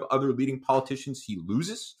number of other leading politicians, he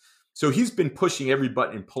loses. So he's been pushing every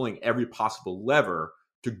button and pulling every possible lever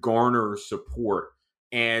to garner support.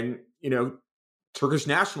 And, Turkish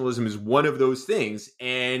nationalism is one of those things.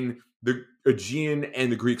 And the Aegean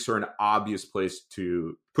and the Greeks are an obvious place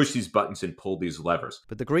to push these buttons and pull these levers.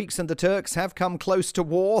 But the Greeks and the Turks have come close to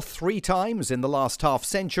war 3 times in the last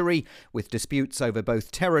half-century, with disputes over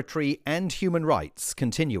both territory and human rights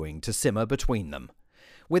continuing to simmer between them.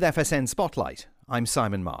 With FSN Spotlight, I'm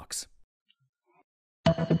Simon Marks.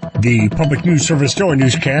 The Public News Service Daily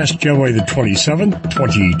Newscast, January the 27th,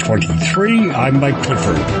 2023. I'm Mike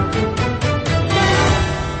Clifford.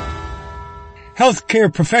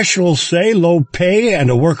 Healthcare professionals say low pay and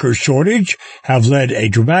a worker shortage have led a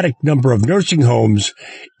dramatic number of nursing homes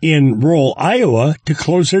in rural Iowa to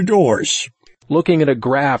close their doors. Looking at a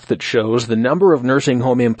graph that shows the number of nursing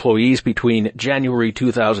home employees between January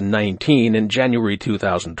 2019 and January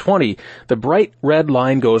 2020, the bright red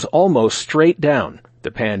line goes almost straight down. The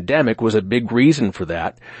pandemic was a big reason for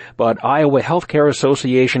that, but Iowa Healthcare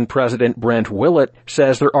Association President Brent Willett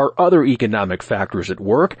says there are other economic factors at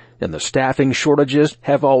work, and the staffing shortages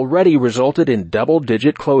have already resulted in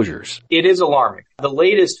double-digit closures. It is alarming. The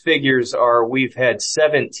latest figures are we've had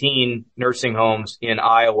 17 nursing homes in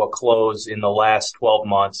Iowa close in the last 12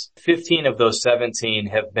 months. 15 of those 17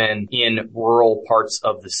 have been in rural parts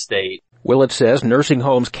of the state. Willett says nursing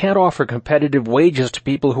homes can't offer competitive wages to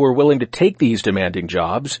people who are willing to take these demanding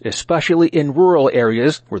jobs, especially in rural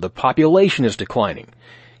areas where the population is declining.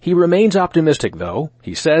 He remains optimistic, though.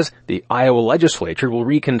 He says the Iowa legislature will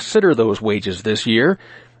reconsider those wages this year,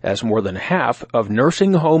 as more than half of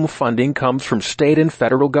nursing home funding comes from state and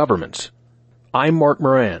federal governments. I'm Mark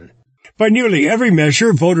Moran. By nearly every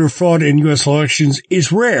measure, voter fraud in U.S. elections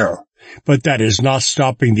is rare. But that is not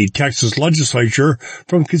stopping the Texas legislature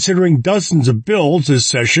from considering dozens of bills this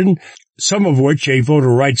session, some of which a voter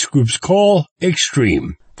rights groups call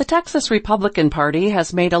extreme. The Texas Republican Party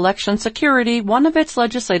has made election security one of its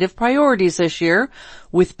legislative priorities this year,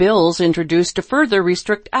 with bills introduced to further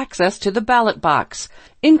restrict access to the ballot box.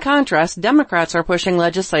 In contrast, Democrats are pushing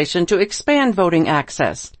legislation to expand voting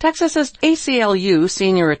access. Texas's ACLU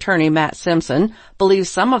senior attorney Matt Simpson believes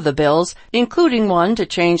some of the bills, including one to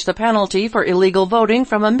change the penalty for illegal voting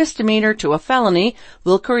from a misdemeanor to a felony,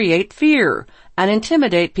 will create fear and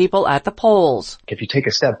intimidate people at the polls. If you take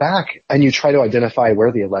a step back and you try to identify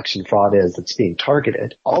where the election fraud is that's being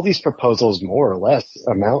targeted, all these proposals more or less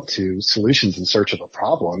amount to solutions in search of a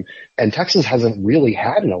problem, and Texas hasn't really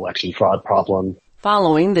had an election fraud problem.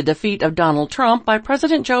 Following the defeat of Donald Trump by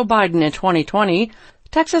President Joe Biden in 2020,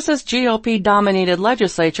 Texas's GOP-dominated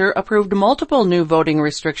legislature approved multiple new voting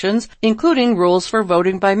restrictions, including rules for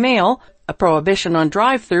voting by mail, a prohibition on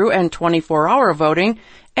drive-through and 24-hour voting,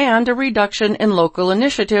 and a reduction in local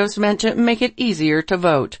initiatives meant to make it easier to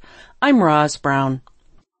vote. I'm Roz Brown.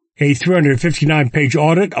 A 359-page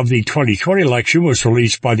audit of the 2020 election was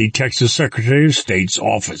released by the Texas Secretary of State's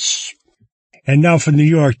office. And now from the New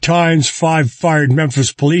York Times, 5 fired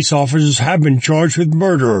Memphis police officers have been charged with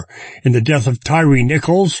murder in the death of Tyree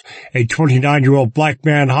Nichols, a 29-year-old black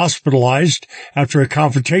man hospitalized after a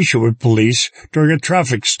confrontation with police during a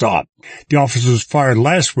traffic stop. The officer was fired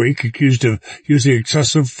last week, accused of using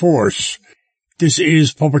excessive force. This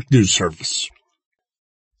is Public News Service.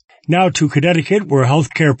 Now to Connecticut, where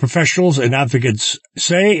healthcare professionals and advocates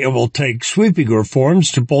say it will take sweeping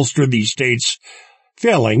reforms to bolster the state's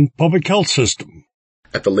failing public health system.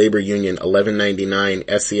 At the labor union 1199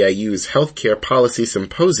 SEIU's Healthcare Policy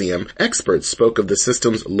Symposium, experts spoke of the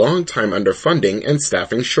system's long-time underfunding and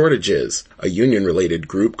staffing shortages. A union-related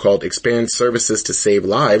group called Expand Services to Save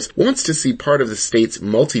Lives wants to see part of the state's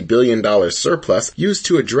multi-billion-dollar surplus used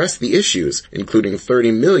to address the issues, including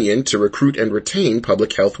 $30 million to recruit and retain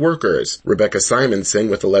public health workers. Rebecca Simonson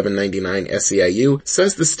with 1199 SEIU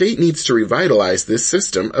says the state needs to revitalize this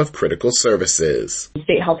system of critical services.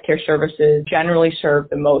 State healthcare services generally serve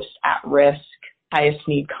the most at-risk, highest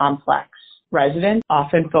need complex residents,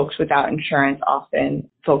 often folks without insurance, often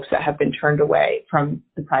folks that have been turned away from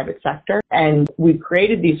the private sector. And we've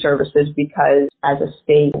created these services because as a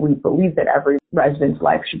state, we believe that every resident's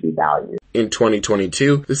life should be valued. In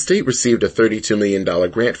 2022, the state received a $32 million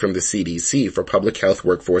grant from the CDC for public health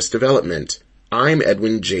workforce development. I'm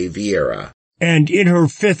Edwin J. Vieira. And in her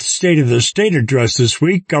 5th State of the State address this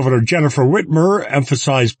week, Governor Jennifer Whitmer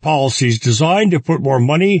emphasized policies designed to put more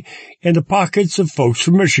money in the pockets of folks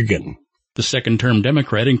from Michigan. The second-term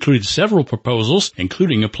Democrat included several proposals,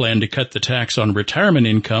 including a plan to cut the tax on retirement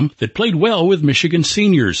income that played well with Michigan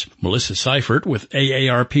seniors. Melissa Seifert with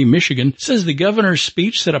AARP Michigan says the governor's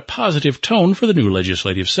speech set a positive tone for the new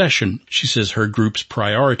legislative session. She says her group's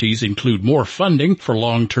priorities include more funding for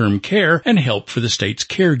long-term care and help for the state's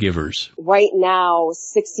caregivers. Right now,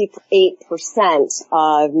 68%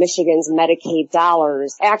 of Michigan's Medicaid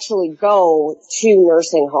dollars actually go to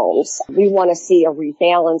nursing homes. We want to see a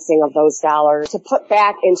rebalancing of those dollars to put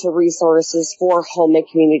back into resources for home and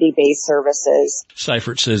community-based services.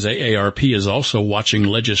 Seifert says AARP is also watching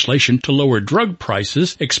legislation to lower drug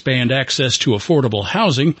prices, expand access to affordable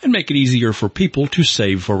housing, and make it easier for people to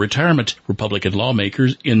save for retirement. Republican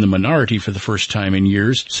lawmakers, in the minority for the first time in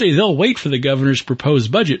years, say they'll wait for the governor's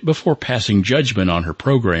proposed budget before passing judgment on her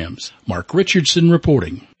programs. Mark Richardson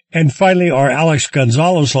reporting. And finally, our Alex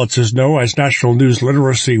Gonzalez lets us know as National News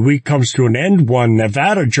Literacy Week comes to an end, one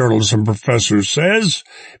Nevada journalism professor says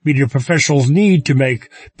media professionals need to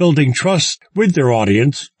make building trust with their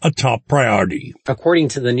audience a top priority. According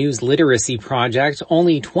to the News Literacy Project,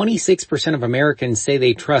 only 26% of Americans say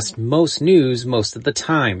they trust most news most of the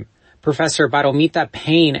time. Professor Baromita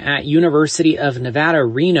Payne at University of Nevada,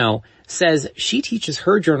 Reno, says she teaches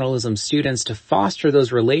her journalism students to foster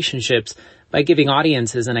those relationships by giving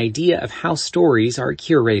audiences an idea of how stories are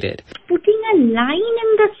curated. Putting a line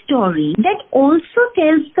in the story that also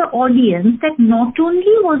tells the audience that not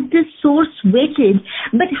only was this source vetted,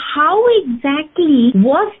 but how exactly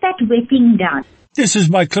was that vetting done. This is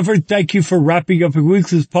Mike Clifford. Thank you for wrapping up a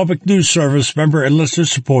week with Public News Service member and listener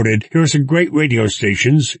supported. Here are some great radio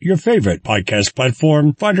stations, your favorite podcast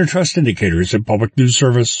platform. Find our trust indicators at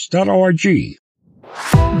publicnewsservice.org.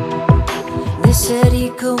 They said he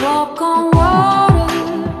could walk on water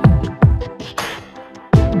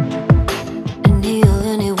and heal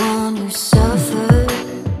anyone who suffered.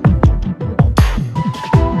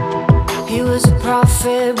 He was a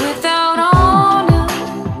prophet without honor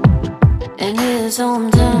in his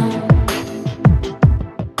hometown.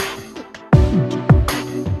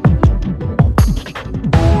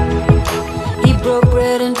 He broke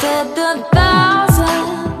bread and fed the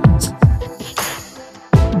thousands,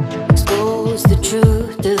 exposed the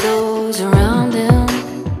truth to those around him.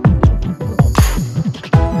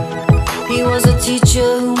 He was a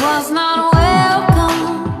teacher who was not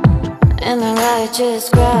welcome in the righteous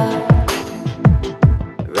crowd.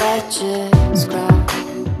 Righteous crowd.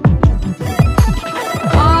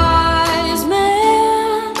 Wise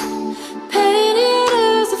man painted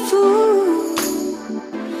as a fool,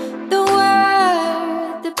 the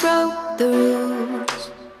word that broke the rules.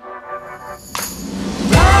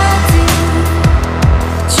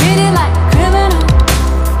 Treated like a criminal,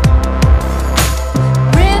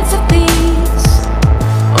 Prince of Peace,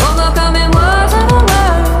 overcoming wars of the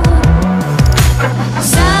world,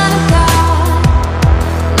 Son of God,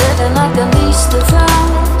 living like the least of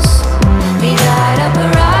us. He died a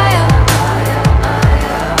pariah,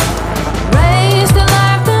 raised to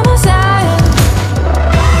life the Messiah.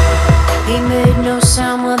 He made no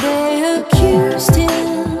sound while they accused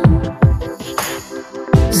him,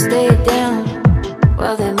 stayed down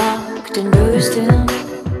while they mocked and bruised him.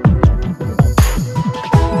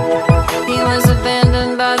 He was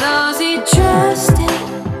abandoned by those he trusted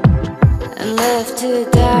and left to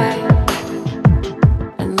die,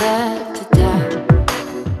 and left to die.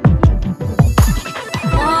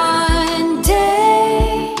 One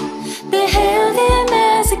day they held him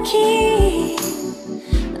as a king,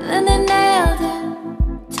 then they nailed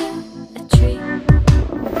him to a tree.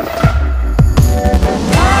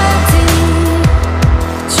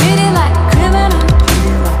 Treated like a criminal,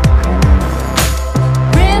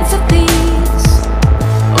 Prince of Peace,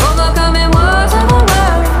 overcoming wars of the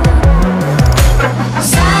world,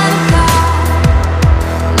 Son of God,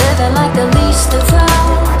 living like the least of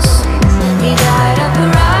us. He died a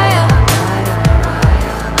pariah,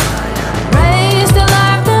 raised to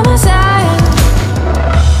life the Messiah.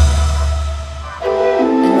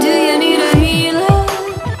 And do you need a healer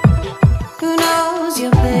who knows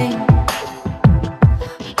your pain?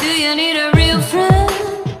 Do you need a real friend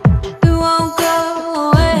who won't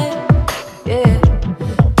go away? Yeah.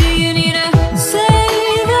 Do you need a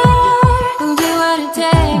savior who'll do what it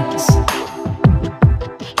takes?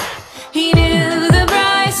 He knew the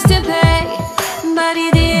price to pay, but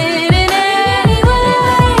he did it anyway.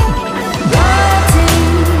 Royalty,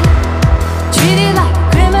 treated like a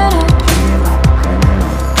criminal,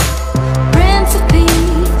 Prince of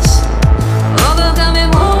Peace, overcoming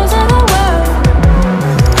wars of the world,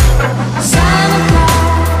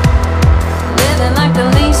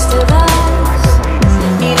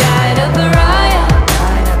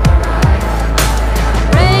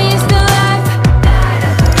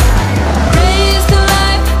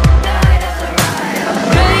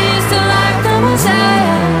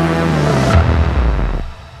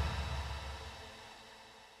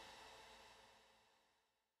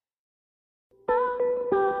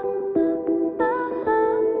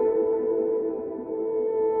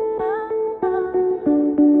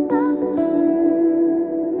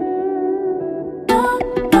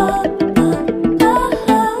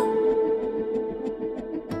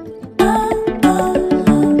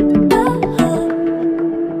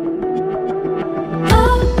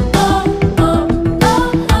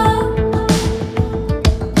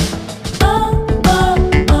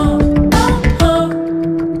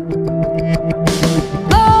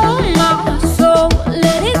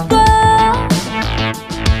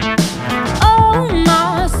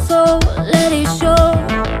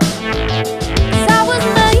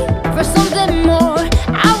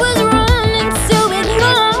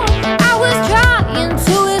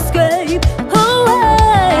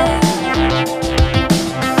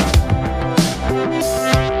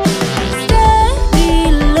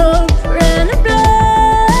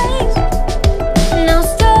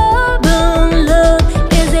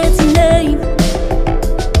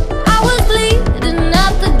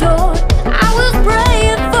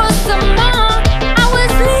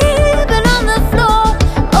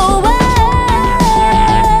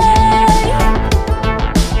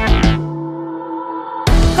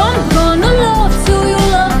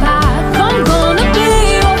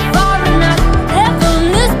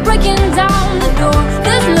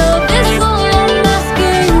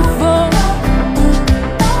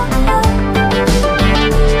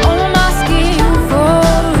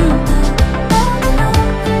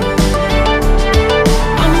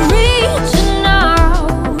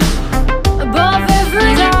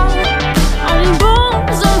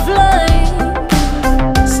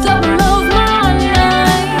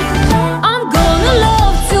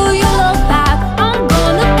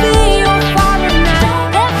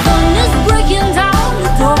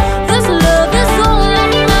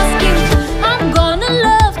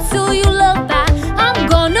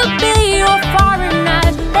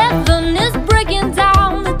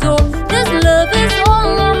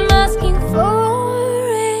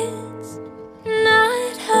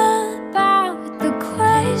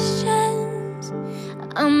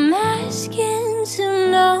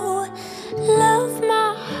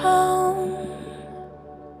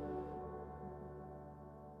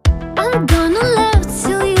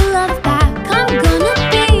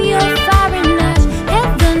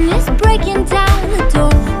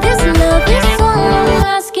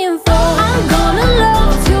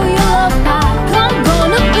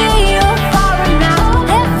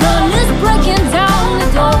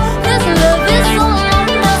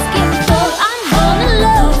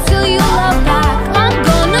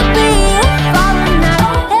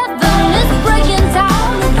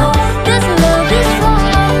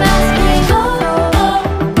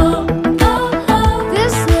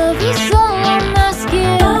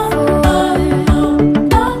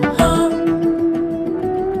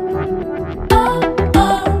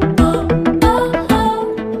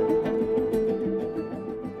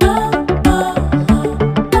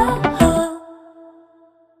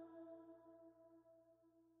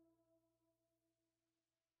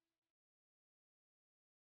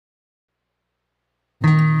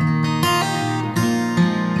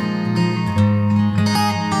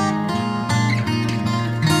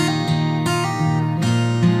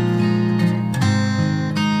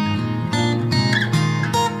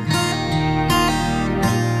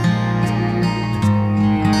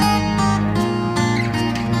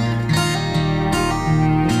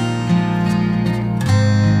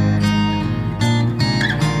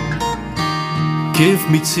 Give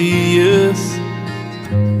me tears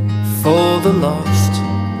for the lost.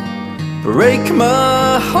 Break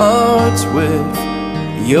my heart with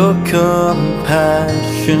your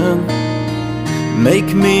compassion.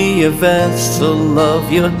 Make me a vessel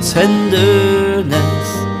of your tenderness.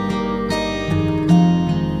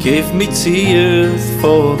 Give me tears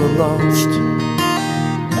for the lost.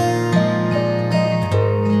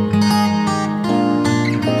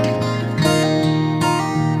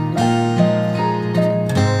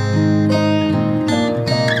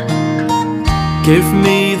 Give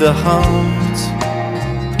me the heart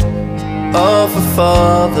of a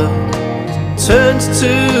father turned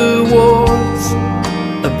towards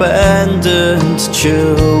abandoned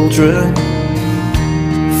children,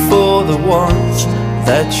 for the ones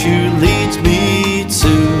that you lead me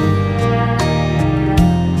to.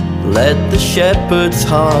 Let the shepherd's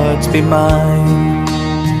heart be mine,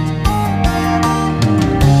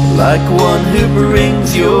 like one who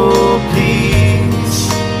brings your peace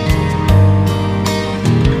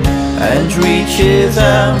and reaches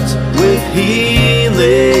out with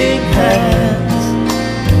healing hands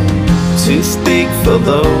to speak for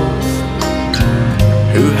those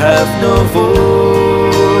who have no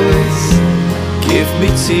voice. Give me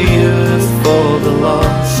tears for the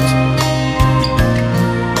lost.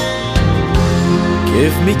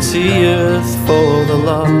 Give me tears for the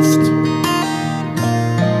lost.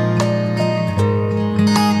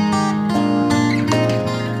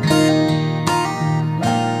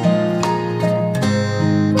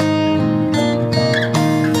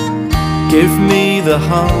 Give me the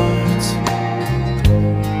heart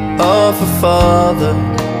of a father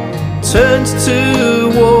turned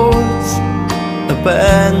towards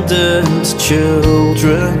abandoned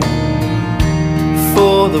children,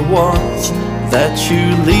 for the ones that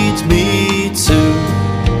you lead me to.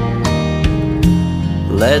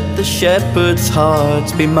 Let the shepherd's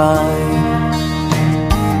heart be mine,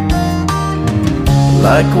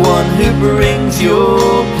 like one who brings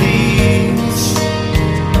your peace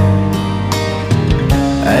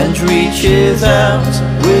and reaches out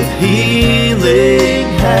with healing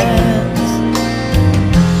hands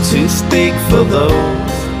to speak for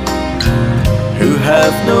those who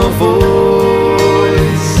have no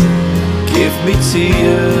voice. Give me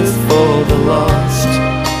tears for the lost.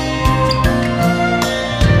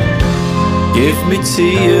 Give me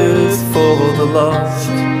tears for the lost.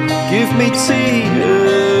 Give me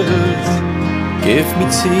tears. Give me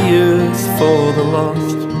tears for the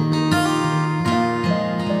lost.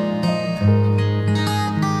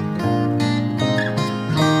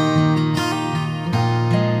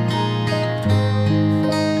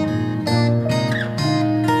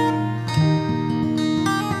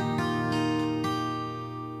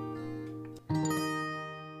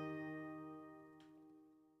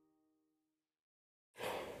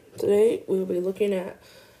 Today we will be looking at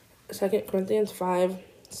 2 Corinthians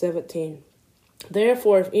 5:17.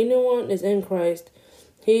 Therefore, if anyone is in Christ,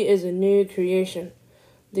 he is a new creation.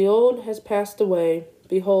 The old has passed away,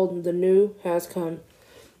 behold, the new has come.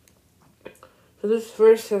 So this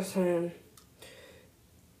verse says,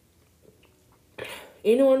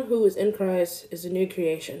 anyone who is in Christ is a new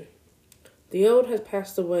creation. The old has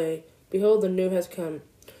passed away, behold, the new has come.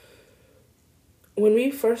 When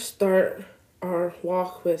we first start our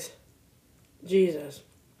walk with Jesus,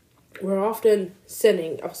 we're often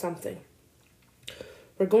sinning of something.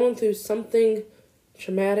 We're going through something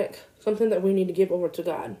traumatic, something that we need to give over to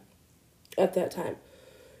God at that time.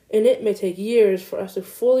 And it may take years for us to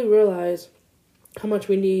fully realize how much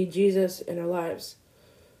we need Jesus in our lives.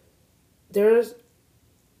 There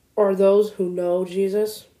are those who know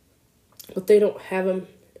Jesus, but they don't have him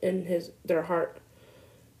in their heart.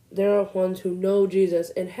 There are ones who know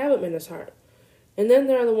Jesus and have him in his heart. And then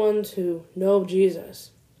there are the ones who know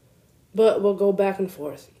Jesus, but will go back and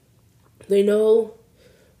forth. They know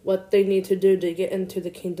what they need to do to get into the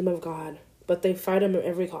kingdom of God, but they fight him at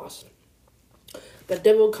every cost. The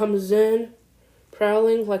devil comes in,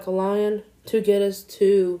 prowling like a lion, to get us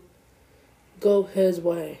to go his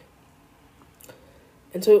way.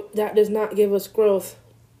 And so that does not give us growth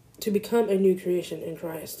to become a new creation in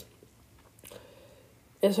Christ.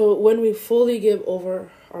 And so when we fully give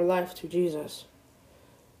over our life to Jesus,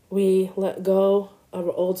 we let go of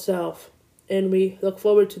our old self and we look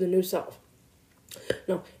forward to the new self.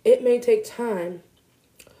 Now, it may take time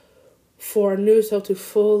for our new self to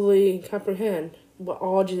fully comprehend what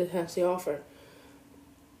all Jesus has to offer.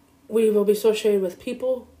 We will be associated with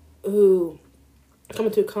people who come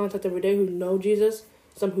into contact every day who know Jesus,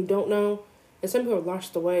 some who don't know, and some who are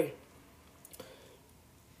lost away.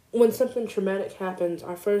 When something traumatic happens,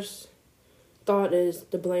 our first thought is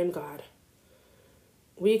to blame God.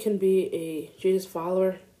 we can be a Jesus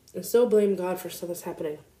follower and still blame God for stuff that's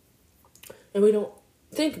happening. And we don't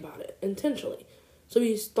think about it intentionally. So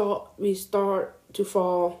we start to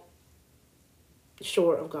fall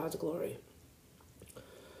short of God's glory.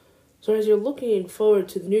 So as you're looking forward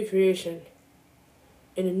to the new creation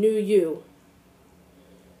and a new you,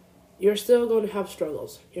 you're still going to have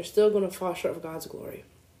struggles. You're still going to fall short of God's glory.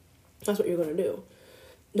 That's what you're going to do.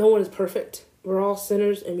 No one is perfect. We're all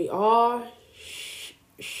sinners, and we all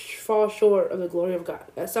fall short of the glory of God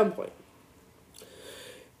at some point.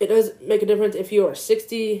 It does make a difference if you are a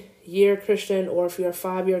 60-year Christian, or if you're a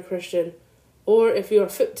 5-year Christian, or if you're a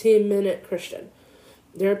 15-minute Christian.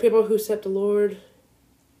 There are people who accept the Lord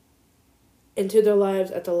into their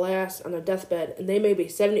lives at the last on their deathbed, and they may be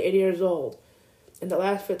 70, 80 years old. In the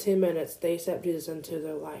last 15 minutes, they accept Jesus into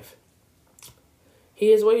their life.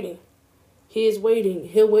 He is waiting. He is waiting.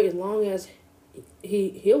 He'll wait as long as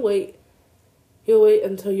he'll wait. He'll wait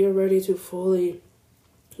until you're ready to fully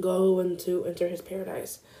go and to enter his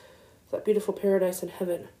paradise. That beautiful paradise in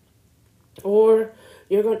heaven. Or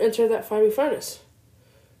you're going to enter that fiery furnace,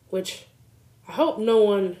 which I hope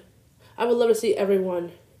I would love to see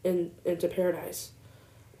everyone into paradise.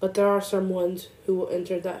 But there are some ones who will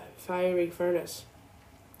enter that fiery furnace.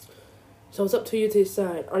 So it's up to you to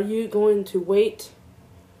decide. Are you going to wait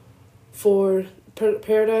for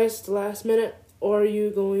paradise the last minute, or are you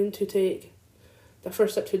going to take the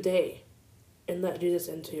first step today and let Jesus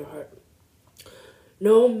into your heart?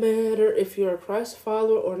 No matter if you're a Christ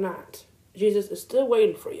follower or not, Jesus is still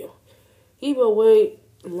waiting for you. He will wait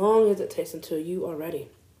as long as it takes until you are ready.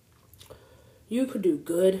 You could do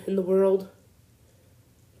good in the world,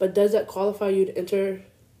 but does that qualify you to enter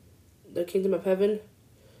the kingdom of heaven?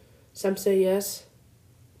 Some say yes,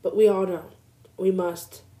 but we all know we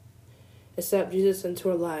must accept Jesus into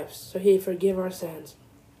our lives so he forgive our sins.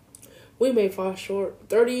 We may fall short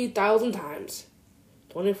 30,000 times,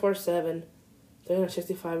 24/7,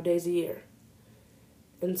 365 days a year,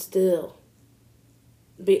 and still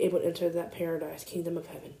be able to enter that paradise, kingdom of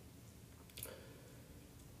heaven.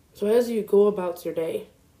 So as you go about your day,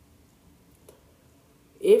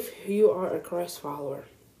 if you are a Christ follower,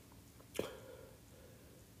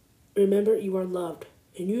 remember you are loved,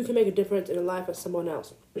 and you can make a difference in the life of someone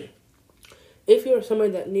else. If you are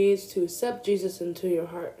someone that needs to accept Jesus into your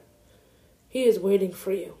heart, he is waiting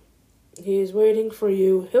for you. He is waiting for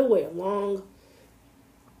you. He'll wait as long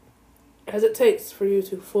as it takes for you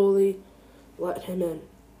to fully let him in.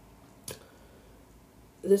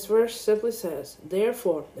 This verse simply says,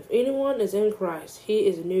 "Therefore, if anyone is in Christ, he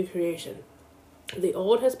is a new creation. The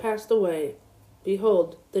old has passed away.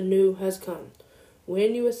 Behold, the new has come."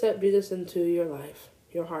 When you accept Jesus into your life,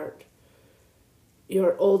 your heart,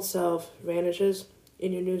 your old self vanishes,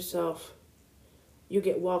 and your new self, you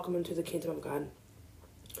get welcomed into the kingdom of God.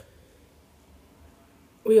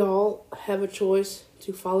 We all have a choice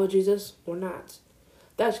to follow Jesus or not.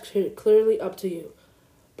 That's clearly up to you.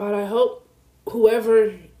 But I hope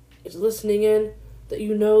whoever is listening in that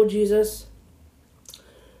you know Jesus,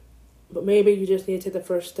 but maybe you just need to take the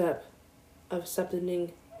first step of accepting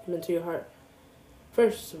him into your heart.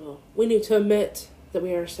 First of all, we need to admit that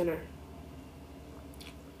we are a sinner.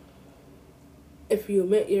 If you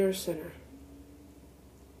admit you're a sinner,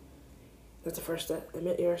 that's the first step.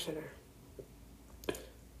 Admit you're a sinner.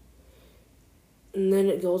 And then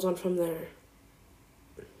it goes on from there.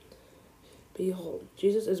 Behold,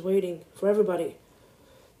 Jesus is waiting for everybody.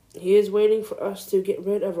 He is waiting for us to get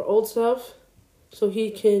rid of our old self so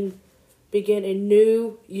he can begin a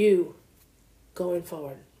new you going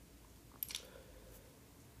forward.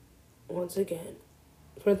 Once again,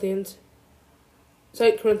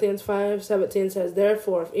 2 Corinthians 5:17 says,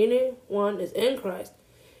 "Therefore, if anyone is in Christ,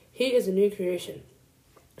 he is a new creation.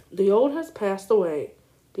 The old has passed away.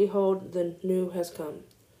 Behold, the new has come."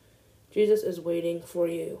 Jesus is waiting for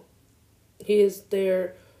you. He is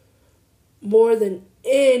there more than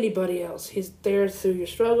anybody else. He's there through your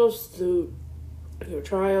struggles, through your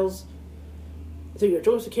trials, through your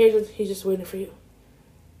joyous occasions. He's just waiting for you.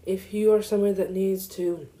 If you are someone that needs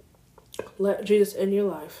to let Jesus in your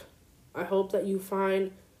life, I hope that you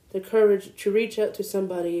find the courage to reach out to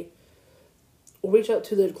somebody or reach out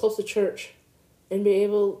to the closest church and be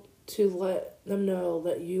able to let them know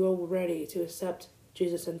that you are ready to accept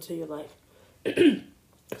Jesus into your life.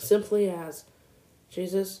 Simply as,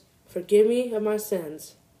 "Jesus, forgive me of my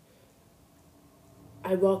sins.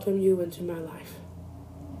 I welcome you into my life."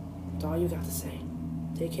 That's all you got to say.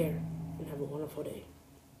 Take care and have a wonderful day.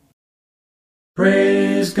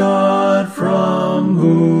 Praise God, from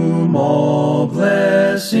whom all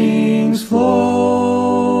blessings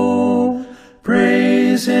flow.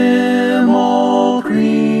 Praise him, all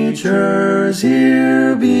creatures creatures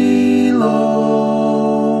here below.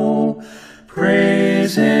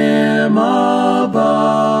 Praise him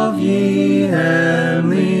above, ye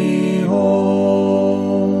heavenly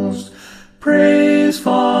hosts. Praise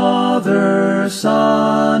Father, Son,